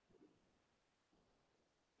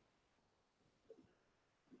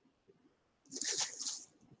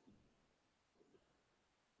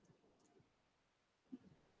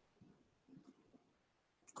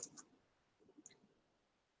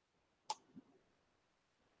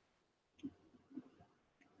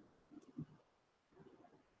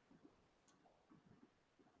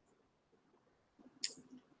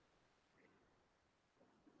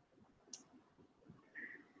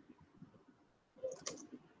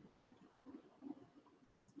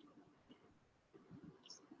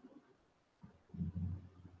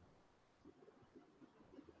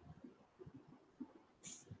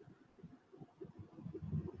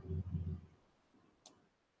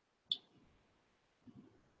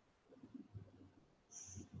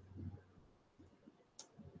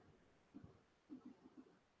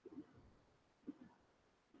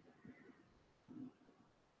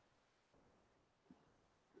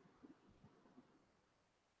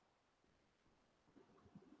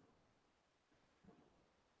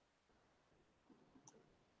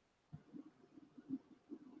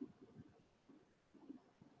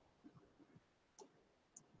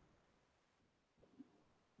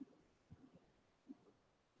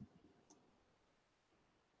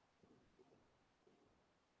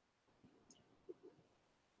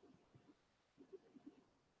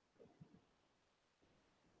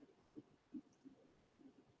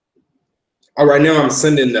 All right, now I'm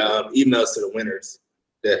sending the emails to the winners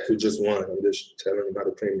who just won. I'm just telling them how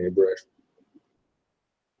to clean their brush.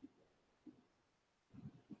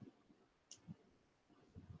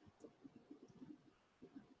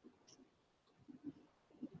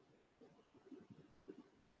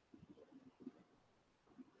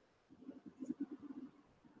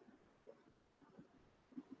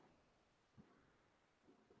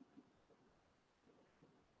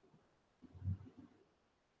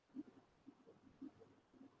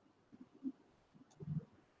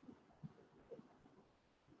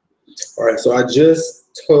 All right, so I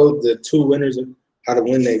just told the two winners how to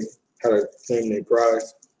claim their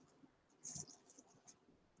prize.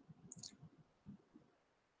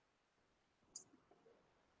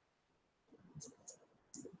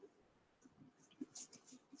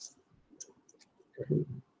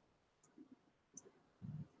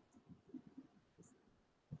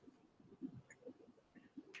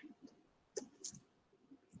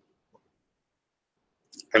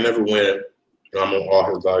 I never win. I'm on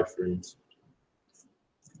all his live streams.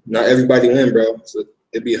 Not everybody win, bro. So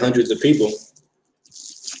it'd be hundreds of people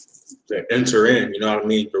that enter in, you know what I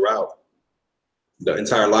mean, throughout the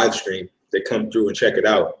entire live stream. They come through and check it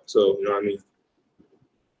out. So, you know what I mean?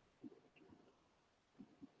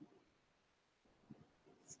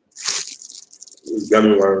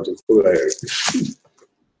 Gummy worms is hilarious.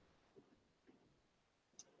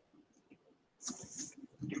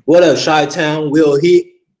 What up, Chi-Town? Will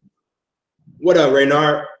Heat? What up,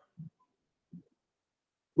 Reynard?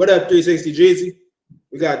 What up, 360 Jeezy?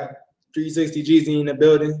 We got 360 Jeezy in the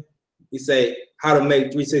building. He say, how to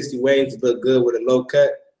make 360 waves look good with a low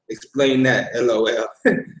cut. Explain that, LOL.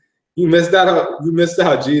 You missed out,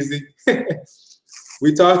 Jeezy.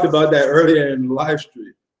 We talked about that earlier in the live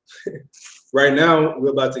stream. Right now, we're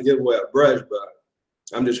about to give away a brush, but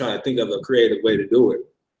I'm just trying to think of a creative way to do it.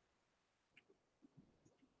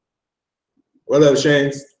 What up,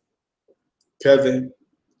 Shanks? Kevin?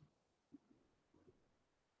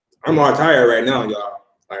 I'm all tired right now, y'all.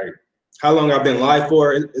 Like, how long I've been live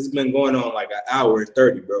for? It's been going on like an hour and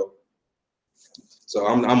 30, bro. So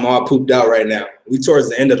I'm all pooped out right now. We towards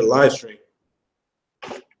the end of the live stream.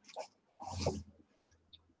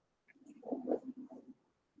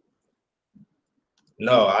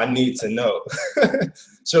 No, I need to know.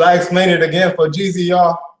 Should I explain it again for Jeezy,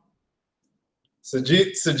 y'all? So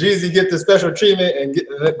Jeezy get the special treatment and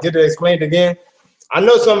get it explained again. I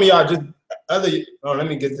know some of y'all just let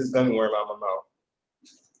me get this gummy worm out of my mouth.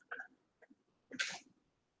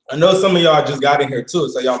 I know some of y'all just got in here too,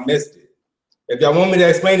 so y'all missed it. If y'all want me to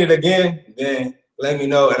explain it again, then let me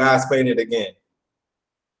know and I'll explain it again.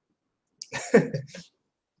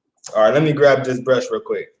 All right, let me grab this brush real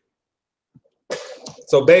quick.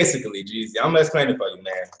 So basically, Jeezy, I'm gonna explain it for you,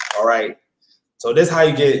 man. All right. So this is how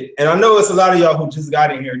you get, and I know it's a lot of y'all who just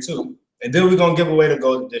got in here too. And then we're gonna give away the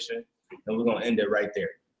gold edition, and we're gonna end it right there.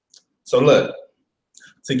 So look,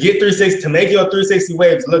 to make your 360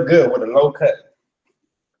 waves look good with a low cut,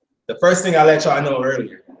 the first thing I let y'all know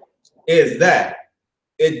earlier is that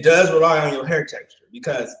it does rely on your hair texture,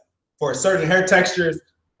 because for certain hair textures,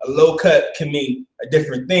 a low cut can mean a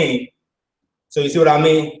different thing. So you see what I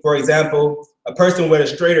mean? For example, a person with a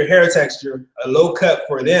straighter hair texture, a low cut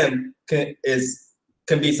for them can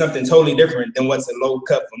be something totally different than what's a low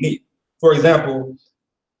cut for me. For example,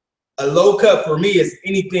 a low cut for me is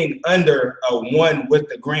anything under a 1 with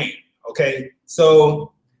the grain, okay?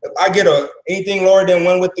 So if I get anything lower than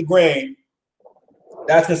 1 with the grain,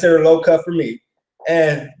 that's considered low cut for me.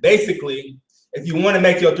 And basically, if you want to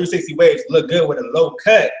make your 360 waves look good with a low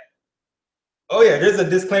cut, oh yeah, there's a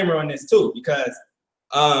disclaimer on this too, because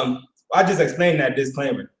I just explained that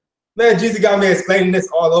disclaimer. Man, Jeezy got me explaining this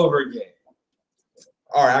all over again.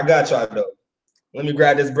 All right, I got y'all though. Let me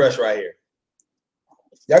grab this brush right here.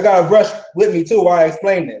 Y'all got a brush with me too while I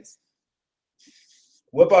explain this.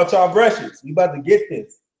 Whip out y'all brushes. We about to get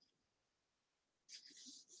this.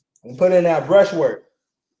 And put in that brush work.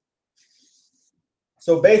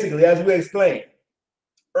 So basically, as we explained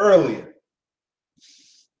earlier,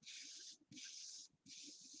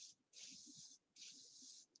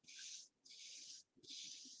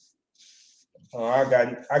 oh,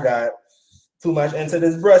 I got too much into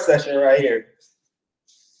this brush session right here.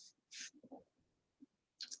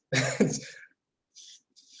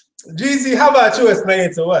 Jeezy, how about you explain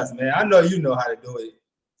it to us, man? I know you know how to do it.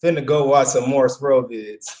 Finna go watch some more Spro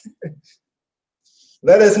vids.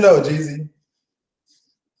 Let us know, Jeezy.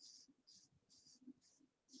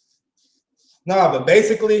 No, but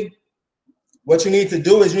basically, what you need to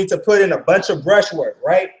do is you need to put in a bunch of brush work,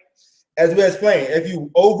 right? As we explained, if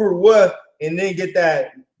you overwoof and then get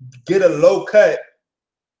a low cut.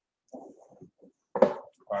 All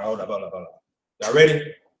right, hold up. Y'all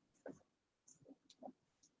ready?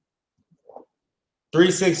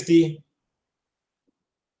 360.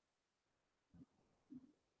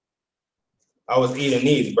 I was eating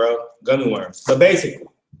these, bro, gummy worms. But basically,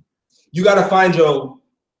 you gotta find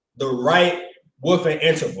the right woofing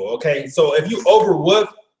interval, okay? So if you overwoof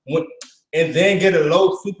and then get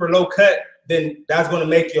a super low cut, then that's gonna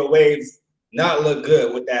make your waves not look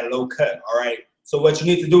good with that low cut, all right? So what you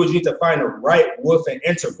need to do is you need to find the right woofing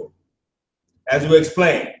interval. As we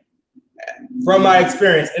explained, from my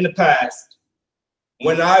experience in the past,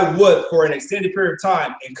 when I would for an extended period of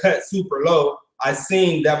time and cut super low, I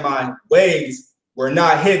seen that my waves were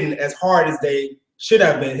not hitting as hard as they should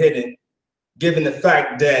have been hitting, given the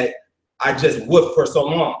fact that I just woofed for so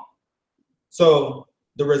long. So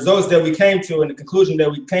the results that we came to and the conclusion that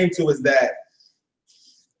we came to is that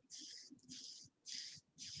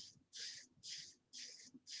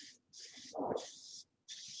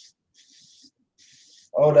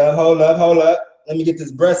hold up. Let me get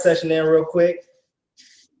this brush session in real quick.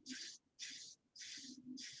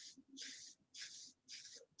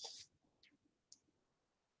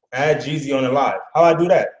 Add Jeezy on the live. How I do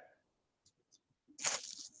that?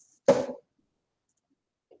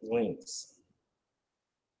 Links.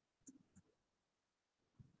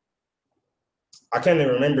 I can't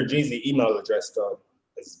even remember Jeezy's email address though.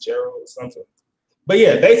 It's Gerald or something. But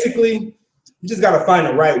yeah, basically, you just gotta find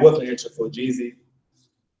the right woofing intro for Jeezy.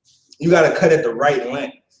 You gotta cut it the right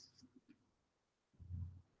length.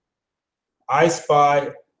 I Spy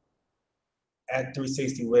at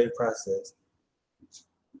 360 Wave Process.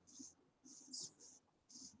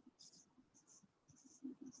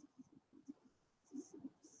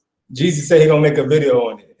 Jeezy said he gonna make a video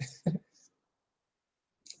on it.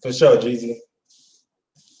 For sure, Jeezy.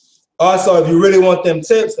 Also, if you really want them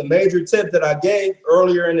tips, the major tip that I gave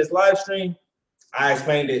earlier in this live stream, I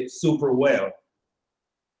explained it super well.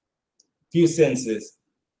 Few sentences.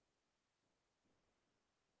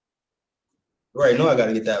 Right, know I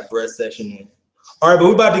gotta get that breath session in. All right, but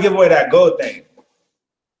we're about to give away that gold thing.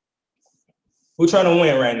 Who's trying to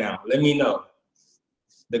win right now? Let me know.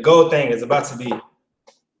 The gold thing is about to be.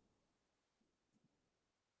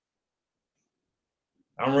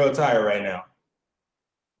 I'm real tired right now.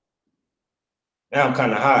 Now I'm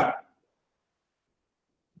kind of hot.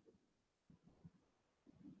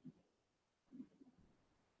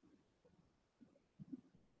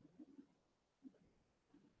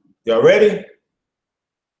 Y'all ready?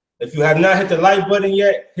 If you have not hit the like button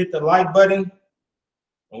yet, hit the like button,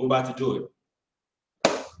 and we're about to do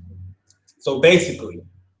it. So basically,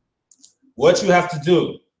 what you have to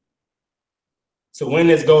do to win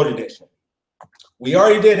this gold edition, we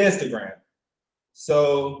already did Instagram.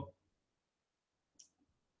 So,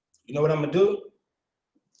 you know what I'm gonna do?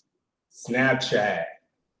 Snapchat.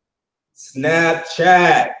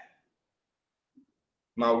 Snapchat.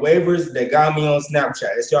 My waivers that got me on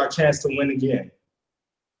Snapchat. It's your chance to win again.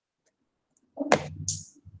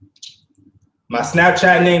 My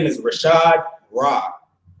Snapchat name is Rashad Rock.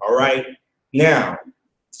 All right. Now,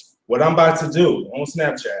 what I'm about to do on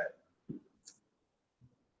Snapchat.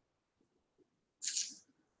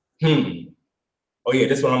 Oh yeah,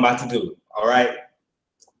 this is what I'm about to do. All right.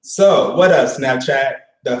 So what up, Snapchat?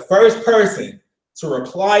 The first person to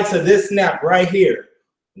reply to this snap right here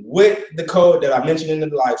with the code that I mentioned in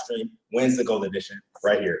the live stream wins the gold edition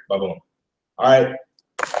right here. Boom. All right.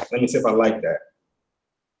 Let me see if I like that.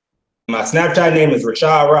 My Snapchat name is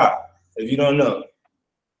Rashad Rock, if you don't know.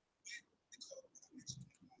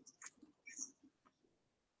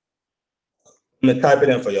 I'm gonna type it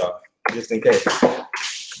in for y'all, just in case.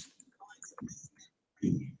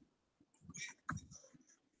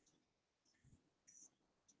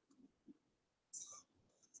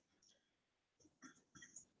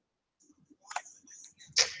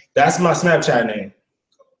 That's my Snapchat name.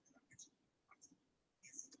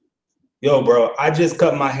 Yo, bro, I just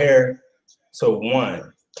cut my hair to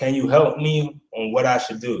 1. Can you help me on what I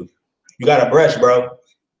should do? You got a brush, bro.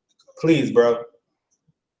 Please, bro.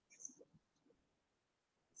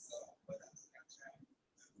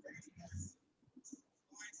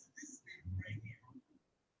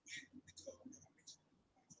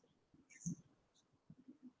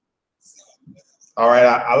 All right,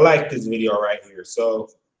 I like this video right here. So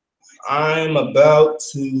I'm about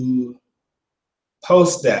to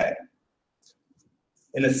post that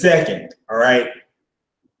in a second, all right?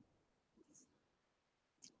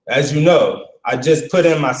 As you know, I just put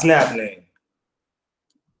in my Snap name.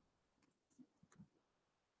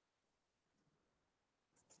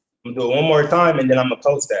 I'm gonna do it one more time and then I'm gonna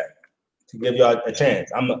post that to give y'all a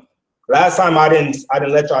chance. Last time I didn't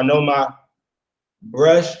let y'all know my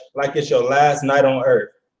brush like it's your last night on earth.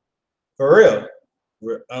 For real.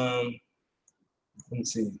 Let me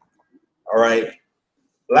see. All right.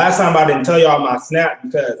 Last time I didn't tell y'all my Snap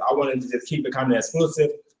because I wanted to just keep it kind of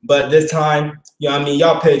exclusive. But this time, you know what I mean,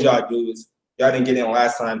 y'all paid y'all dues. Y'all didn't get in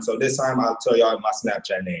last time. So this time I'll tell y'all my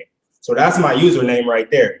Snapchat name. So that's my username right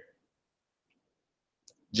there.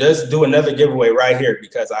 Just do another giveaway right here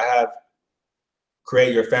because I have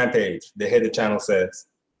create your fan page, the Hit the Channel says.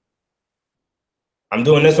 I'm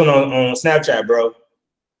doing this one on Snapchat, bro.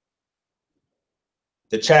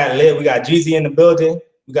 The chat lit. We got Jeezy in the building.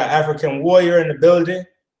 We got African Warrior in the building.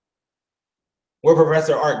 Where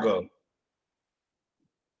Professor Art go?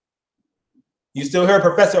 You still here,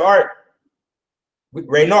 Professor Art?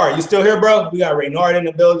 Raynard, you still here, bro? We got Raynard in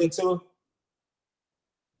the building too.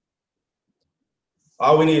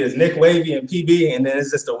 All we need is Nick Wavy and PB, and then it's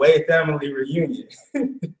just a Wave family reunion.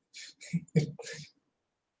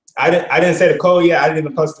 I didn't say the code yet. I didn't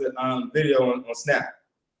even post the video on Snap.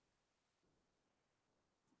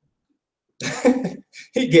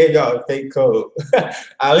 He gave y'all a fake code.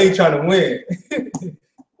 Ali trying to win.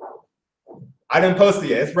 I didn't post it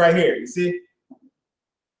yet. It's right here. You see?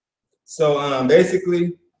 So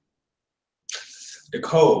basically, the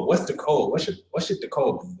code. What's the code? What should the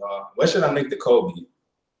code be, y'all? What should I make the code be?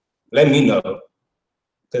 Let me know.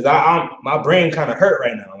 Cause my brain kind of hurt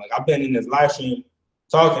right now. Like I've been in this live stream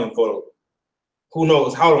talking for who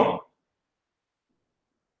knows how long.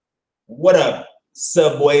 What up,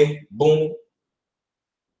 Subway? Boom.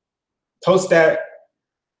 Post vid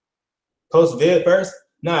first?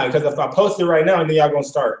 Nah, because if I post it right now, then y'all gonna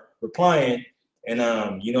start replying,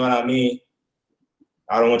 and you know what I mean?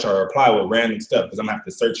 I don't want y'all to reply with random stuff because I'm gonna have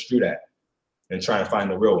to search through that and try and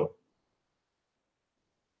find the real one.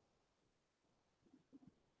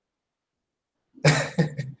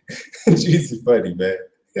 Juicy funny, man.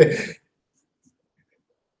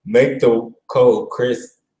 Make the code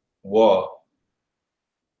Chris Wall.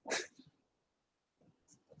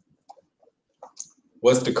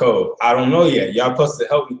 What's the code? I don't know yet. Y'all supposed to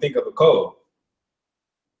help me think of a code.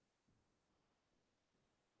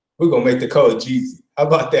 We're gonna make the code Jeezy. How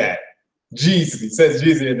about that? Jeezy. Says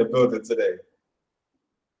Jeezy in the building today.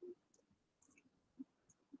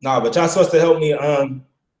 Nah, but y'all supposed to help me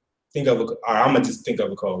think of a, all right, I'm gonna just think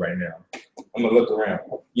of a code right now. I'm gonna look around.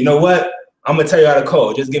 You know what? I'm gonna tell you how to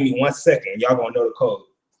code. Just give me 1 second. Y'all gonna know the code.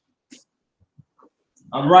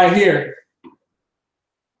 I'm right here.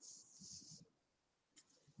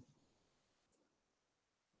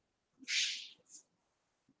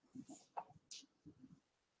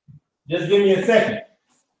 Just give me a second.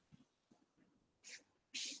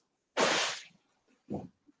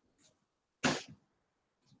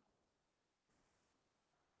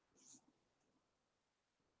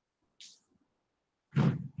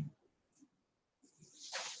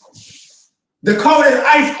 The code is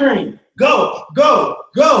ice cream. Go, go,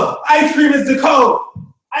 go. Ice cream is the code.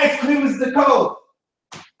 Ice cream is the code.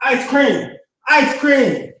 Ice cream. Ice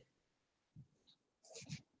cream.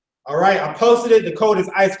 All right, I posted it. The code is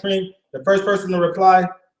ice cream. The first person to reply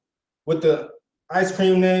with the ice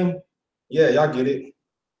cream name, yeah, y'all get it.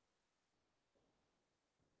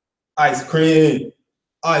 Ice cream.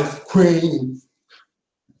 Ice cream.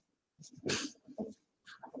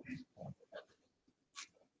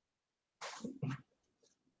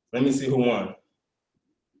 Let me see who won.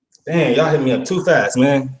 Dang, y'all hit me up too fast,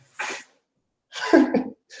 man.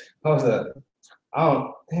 How's that?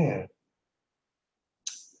 Oh, damn.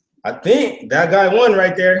 I think that guy won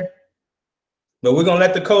right there. But we're gonna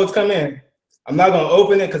let the codes come in. I'm not gonna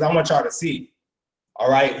open it because I want y'all to see. All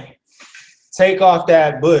right. Take off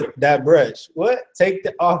that brush. What? Take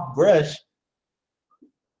the off brush.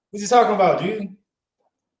 What you talking about, dude?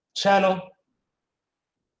 Channel.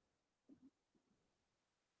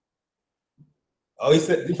 Oh,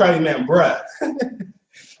 he probably meant bruh.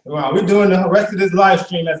 Wow, we're doing the rest of this live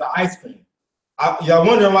stream as an ice cream. Y'all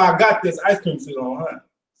wondering why I got this ice cream suit on, huh?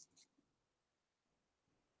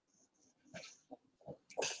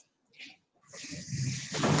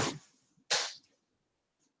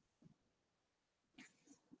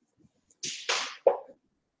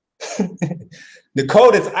 The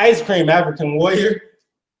code is ice cream, African warrior.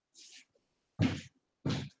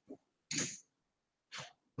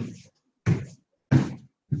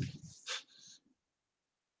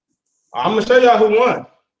 I'm gonna show y'all who won.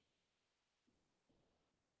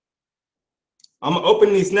 I'm gonna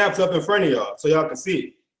open these snaps up in front of y'all so y'all can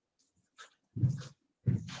see.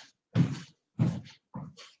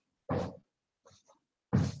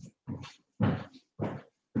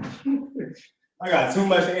 I got too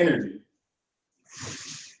much energy.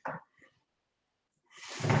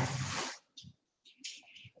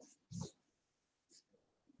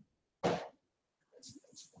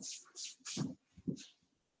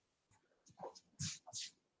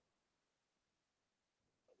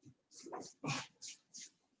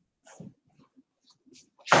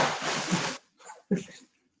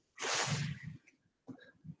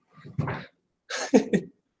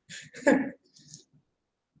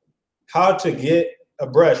 How to get a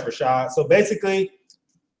brush, Rashad. So basically,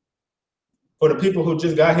 for the people who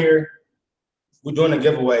just got here, we're doing a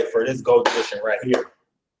giveaway for this gold edition right here.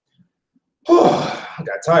 I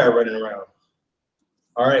got tired running around.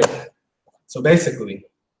 All right. So basically,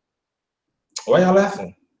 why y'all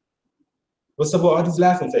laughing? What's up with all these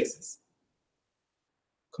laughing faces?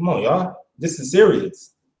 Come on, y'all. This is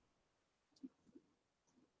serious.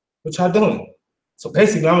 What y'all doing? So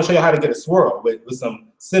basically, I'm gonna show you how to get a swirl with some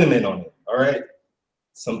cinnamon on it. All right,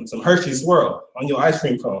 some Hershey swirl on your ice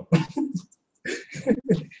cream cone.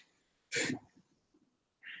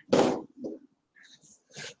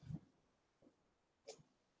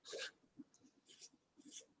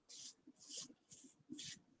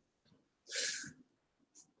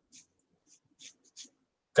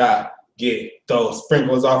 God, get those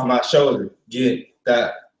sprinkles off my shoulder. Get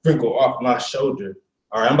that sprinkle off my shoulder.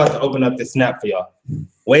 All right, I'm about to open up this snap for y'all.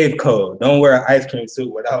 Wave code. Don't wear an ice cream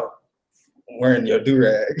suit without wearing your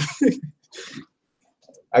do-rag.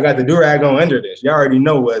 I got the do-rag on under this. Y'all already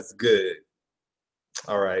know what's good.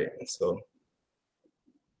 All right, so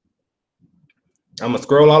I'm gonna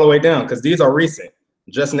scroll all the way down because these are recent,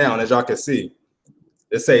 just now, and as y'all can see,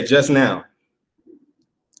 it say just now.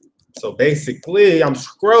 So basically, I'm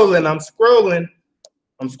scrolling.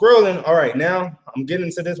 All right, now I'm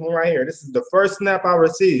getting to this one right here. This is the first snap I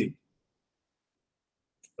received.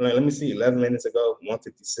 All right, let me see, 11 minutes ago,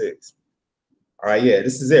 156. All right, yeah,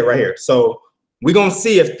 this is it right here. So we're gonna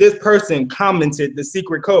see if this person commented the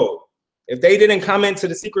secret code. If they didn't comment to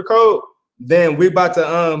the secret code, then we about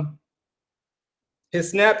to his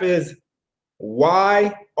snap is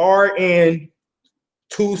YRN2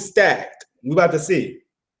 stacked. We about to see.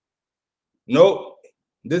 Nope.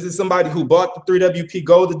 This is somebody who bought the 3WP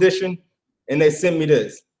Gold Edition and they sent me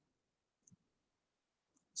this.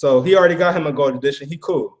 So he already got him a Gold Edition. He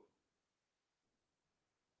cool.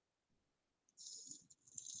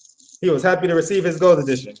 He was happy to receive his Gold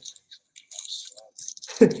Edition.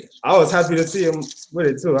 I was happy to see him with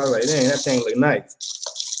it too. I was like, dang, that thing look nice.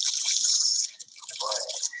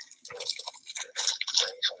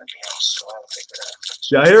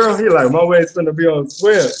 Y'all hear him? He like, my way's gonna be on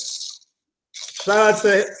swim. Shout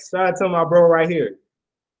out to my bro right here.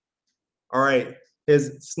 All right,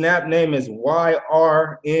 his snap name is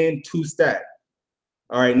YRN2 stack.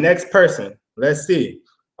 All right, next person. Let's see.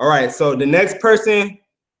 All right, so the next person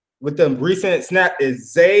with the recent snap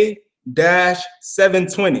is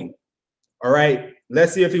Zay-720. All right,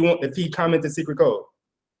 let's see if he commented secret code.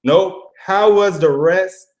 Nope. How was the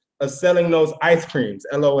rest of selling those ice creams?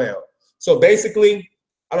 LOL. So basically,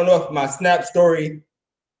 I don't know if my snap story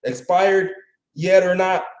expired yet or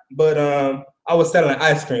not, but I was selling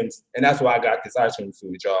ice creams, and that's why I got this ice cream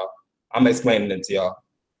food, y'all. I'm explaining them to y'all.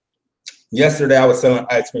 Yesterday, I was selling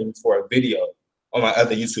ice creams for a video on my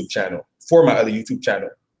other YouTube channel,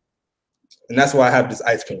 and that's why I have this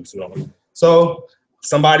ice cream suit on. So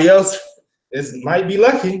somebody else might be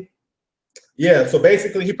lucky. Yeah, so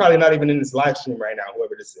basically, he probably not even in this live stream right now,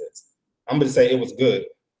 whoever this is. I'm gonna say it was good.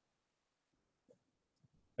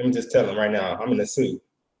 Let me just tell him right now, I'm in a suit.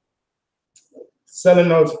 Selling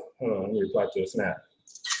those, hold on, let me reply to a snap.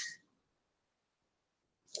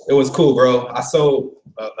 It was cool, bro. I sold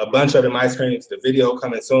a bunch of them ice creams. The video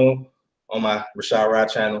coming soon on my Rashad Rod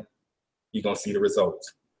channel. You're gonna see the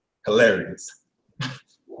results. Hilarious. It's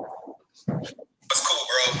cool, bro.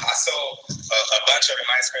 I sold a bunch of them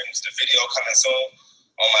ice creams. The video coming soon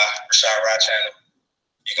on my Rashad Rod channel.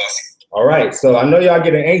 You're gonna see. All right, so I know y'all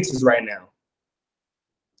getting anxious right now.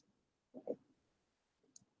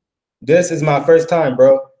 This is my first time,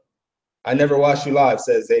 bro. I never watched you live,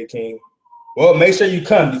 says Zay King. Well, make sure you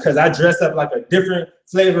come because I dress up like a different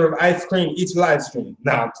flavor of ice cream each live stream.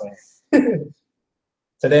 Nah, I'm playing.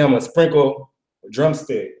 Today I'm gonna sprinkle a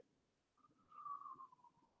drumstick.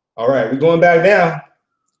 All right, we're going back down.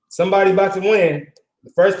 Somebody about to win. The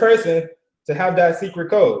first person to have that secret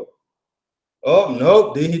code. Oh,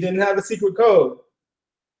 nope, he didn't have a secret code.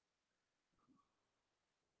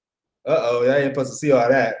 Uh-oh, y'all ain't supposed to see all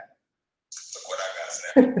that. Look what I got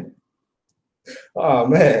snapped. Oh,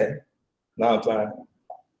 man. No, I'm playing.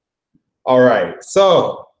 All right,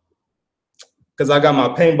 so, because I got my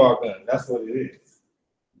paintball gun. That's what it is.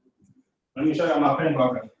 Let me show you my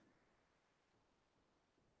paintball gun.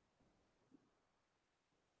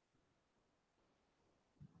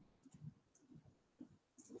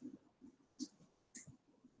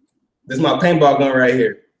 This is my paintball gun right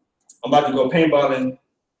here. I'm about to go paintballing.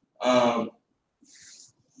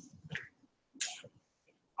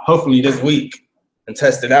 Hopefully this week and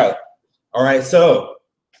test it out. All right, so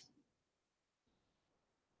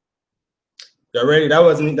y'all ready? That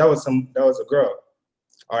was a girl.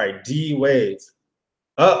 All right, D Waves.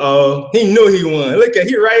 Uh-oh, he knew he won. Look at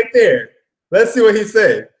he right there. Let's see what he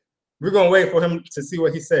said. We're gonna wait for him to see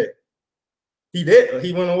what he said. He did,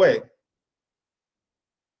 he went away.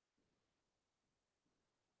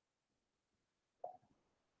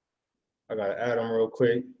 I gotta add him real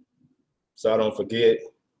quick so I don't forget.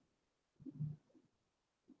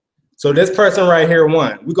 So this person right here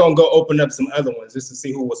won. We're gonna go open up some other ones just to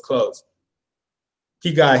see who was close.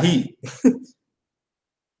 He got heat.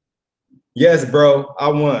 Yes, bro, I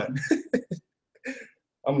won.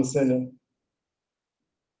 I'm gonna send him.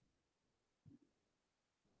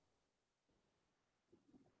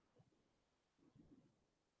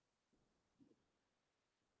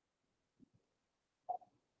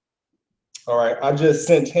 All right, I just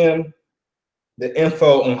sent him the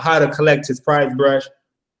info on how to collect his prize brush.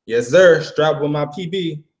 Yes, sir, strapped with my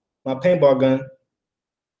PB, my paintball gun.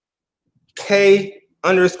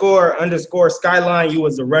 K___Skyline, you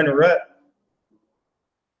was the runner-up.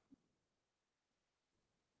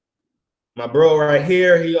 My bro right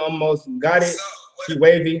here, he almost got it. He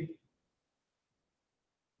wavy.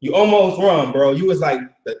 You almost won, bro. You was like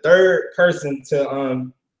the third person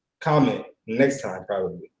to comment next time,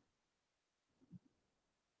 probably.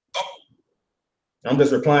 I'm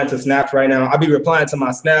just replying to snaps right now. I'll be replying to my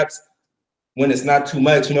snaps when it's not too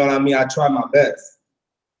much, you know what I mean? I try my best.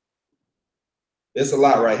 It's a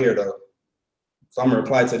lot right here, though. So I'm gonna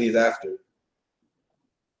reply to these after.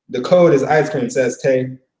 The code is ice cream, says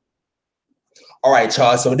Tay. All right,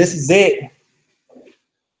 y'all, so this is it.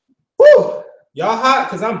 Woo! Y'all hot?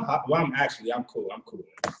 Because I'm hot. Well, I'm cool. I'm cool.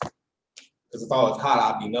 Because if I was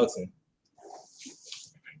hot, I'd be melting.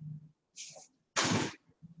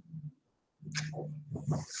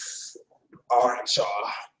 All right, y'all.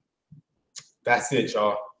 That's it,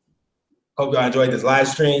 y'all. Hope y'all enjoyed this live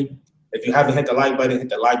stream. If you haven't hit the like button, hit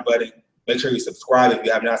the like button. Make sure you subscribe if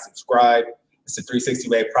you have not subscribed. It's a 360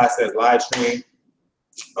 Wave Process live stream.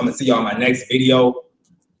 I'm gonna see y'all in my next video.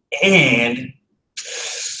 And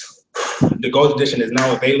the gold edition is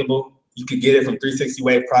now available. You can get it from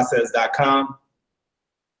 360waveprocess.com.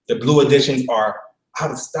 The blue editions are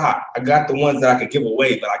out of stock. I got the ones that I could give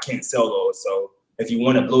away, but I can't sell those. So if you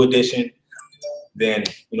want a blue edition, then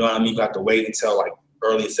you know what I mean, you have to wait until like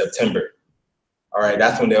early September. All right,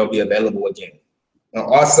 that's when they'll be available again.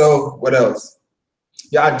 Now also, what else?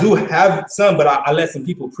 Yeah, I do have some, but I let some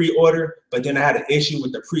people pre-order, but then I had an issue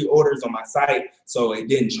with the pre-orders on my site, so it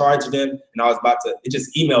didn't charge them, and I was about to, it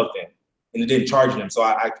just emailed them, and it didn't charge them, so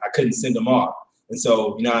I couldn't send them off. And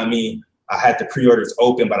so, you know what I mean, I had the pre-orders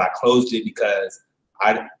open, but I closed it because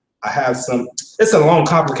I have some, it's a long,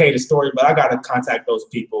 complicated story, but I got to contact those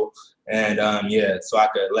people, and yeah, so I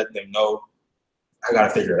could let them know. I got to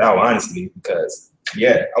figure it out, honestly, because,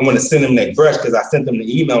 yeah, I want to send them their brush because I sent them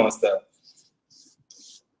the email and stuff.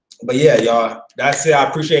 But yeah, y'all, that's it. I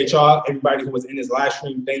appreciate y'all, everybody who was in this live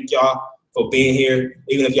stream. Thank y'all for being here.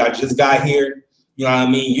 Even if y'all just got here, you know what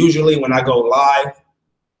I mean? Usually when I go live,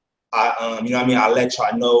 you know what I mean? I let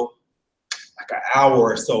y'all know like an hour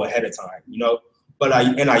or so ahead of time, you know? But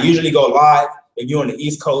I usually go live if you're on the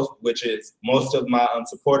East Coast, which is most of my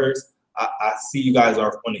supporters. I see you guys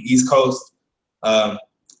are on the East Coast. You know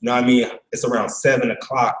what I mean? It's around 7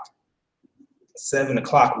 o'clock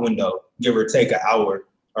window, give or take an hour.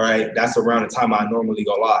 All right, that's around the time I normally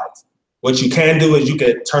go live. What you can do is you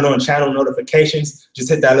can turn on channel notifications. Just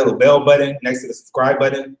hit that little bell button next to the subscribe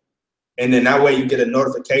button. And then that way you get a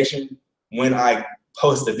notification when I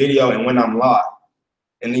post a video and when I'm live.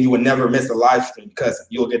 And then you will never miss a live stream because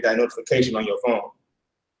you'll get that notification on your phone.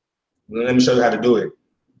 Let me show you how to do it.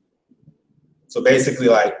 So basically,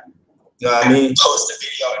 like, you know what I mean? Post a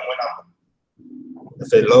video and when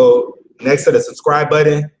if it load, next to the subscribe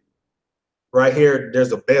button, right here,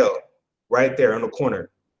 there's a bell right there in the corner.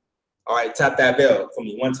 All right, tap that bell for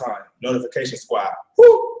me one time. Notification squad.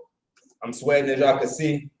 Woo! I'm sweating, as y'all can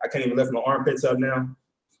see. I can't even lift my armpits up now.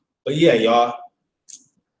 But yeah, y'all,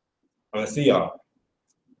 I'm gonna see y'all.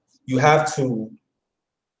 You have to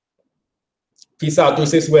peace out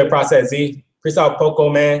 360 Wave Process Z. Peace out Poco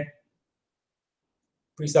Man.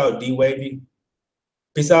 Peace out D Wavy.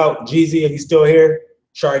 Peace out Jeezy if you're still here.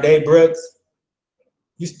 Sade Brooks.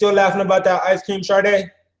 You still laughing about that ice cream,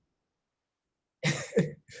 Sade?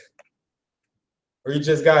 Or you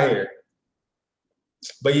just got here?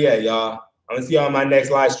 But yeah, y'all, I'm gonna see y'all on my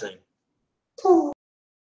next live stream.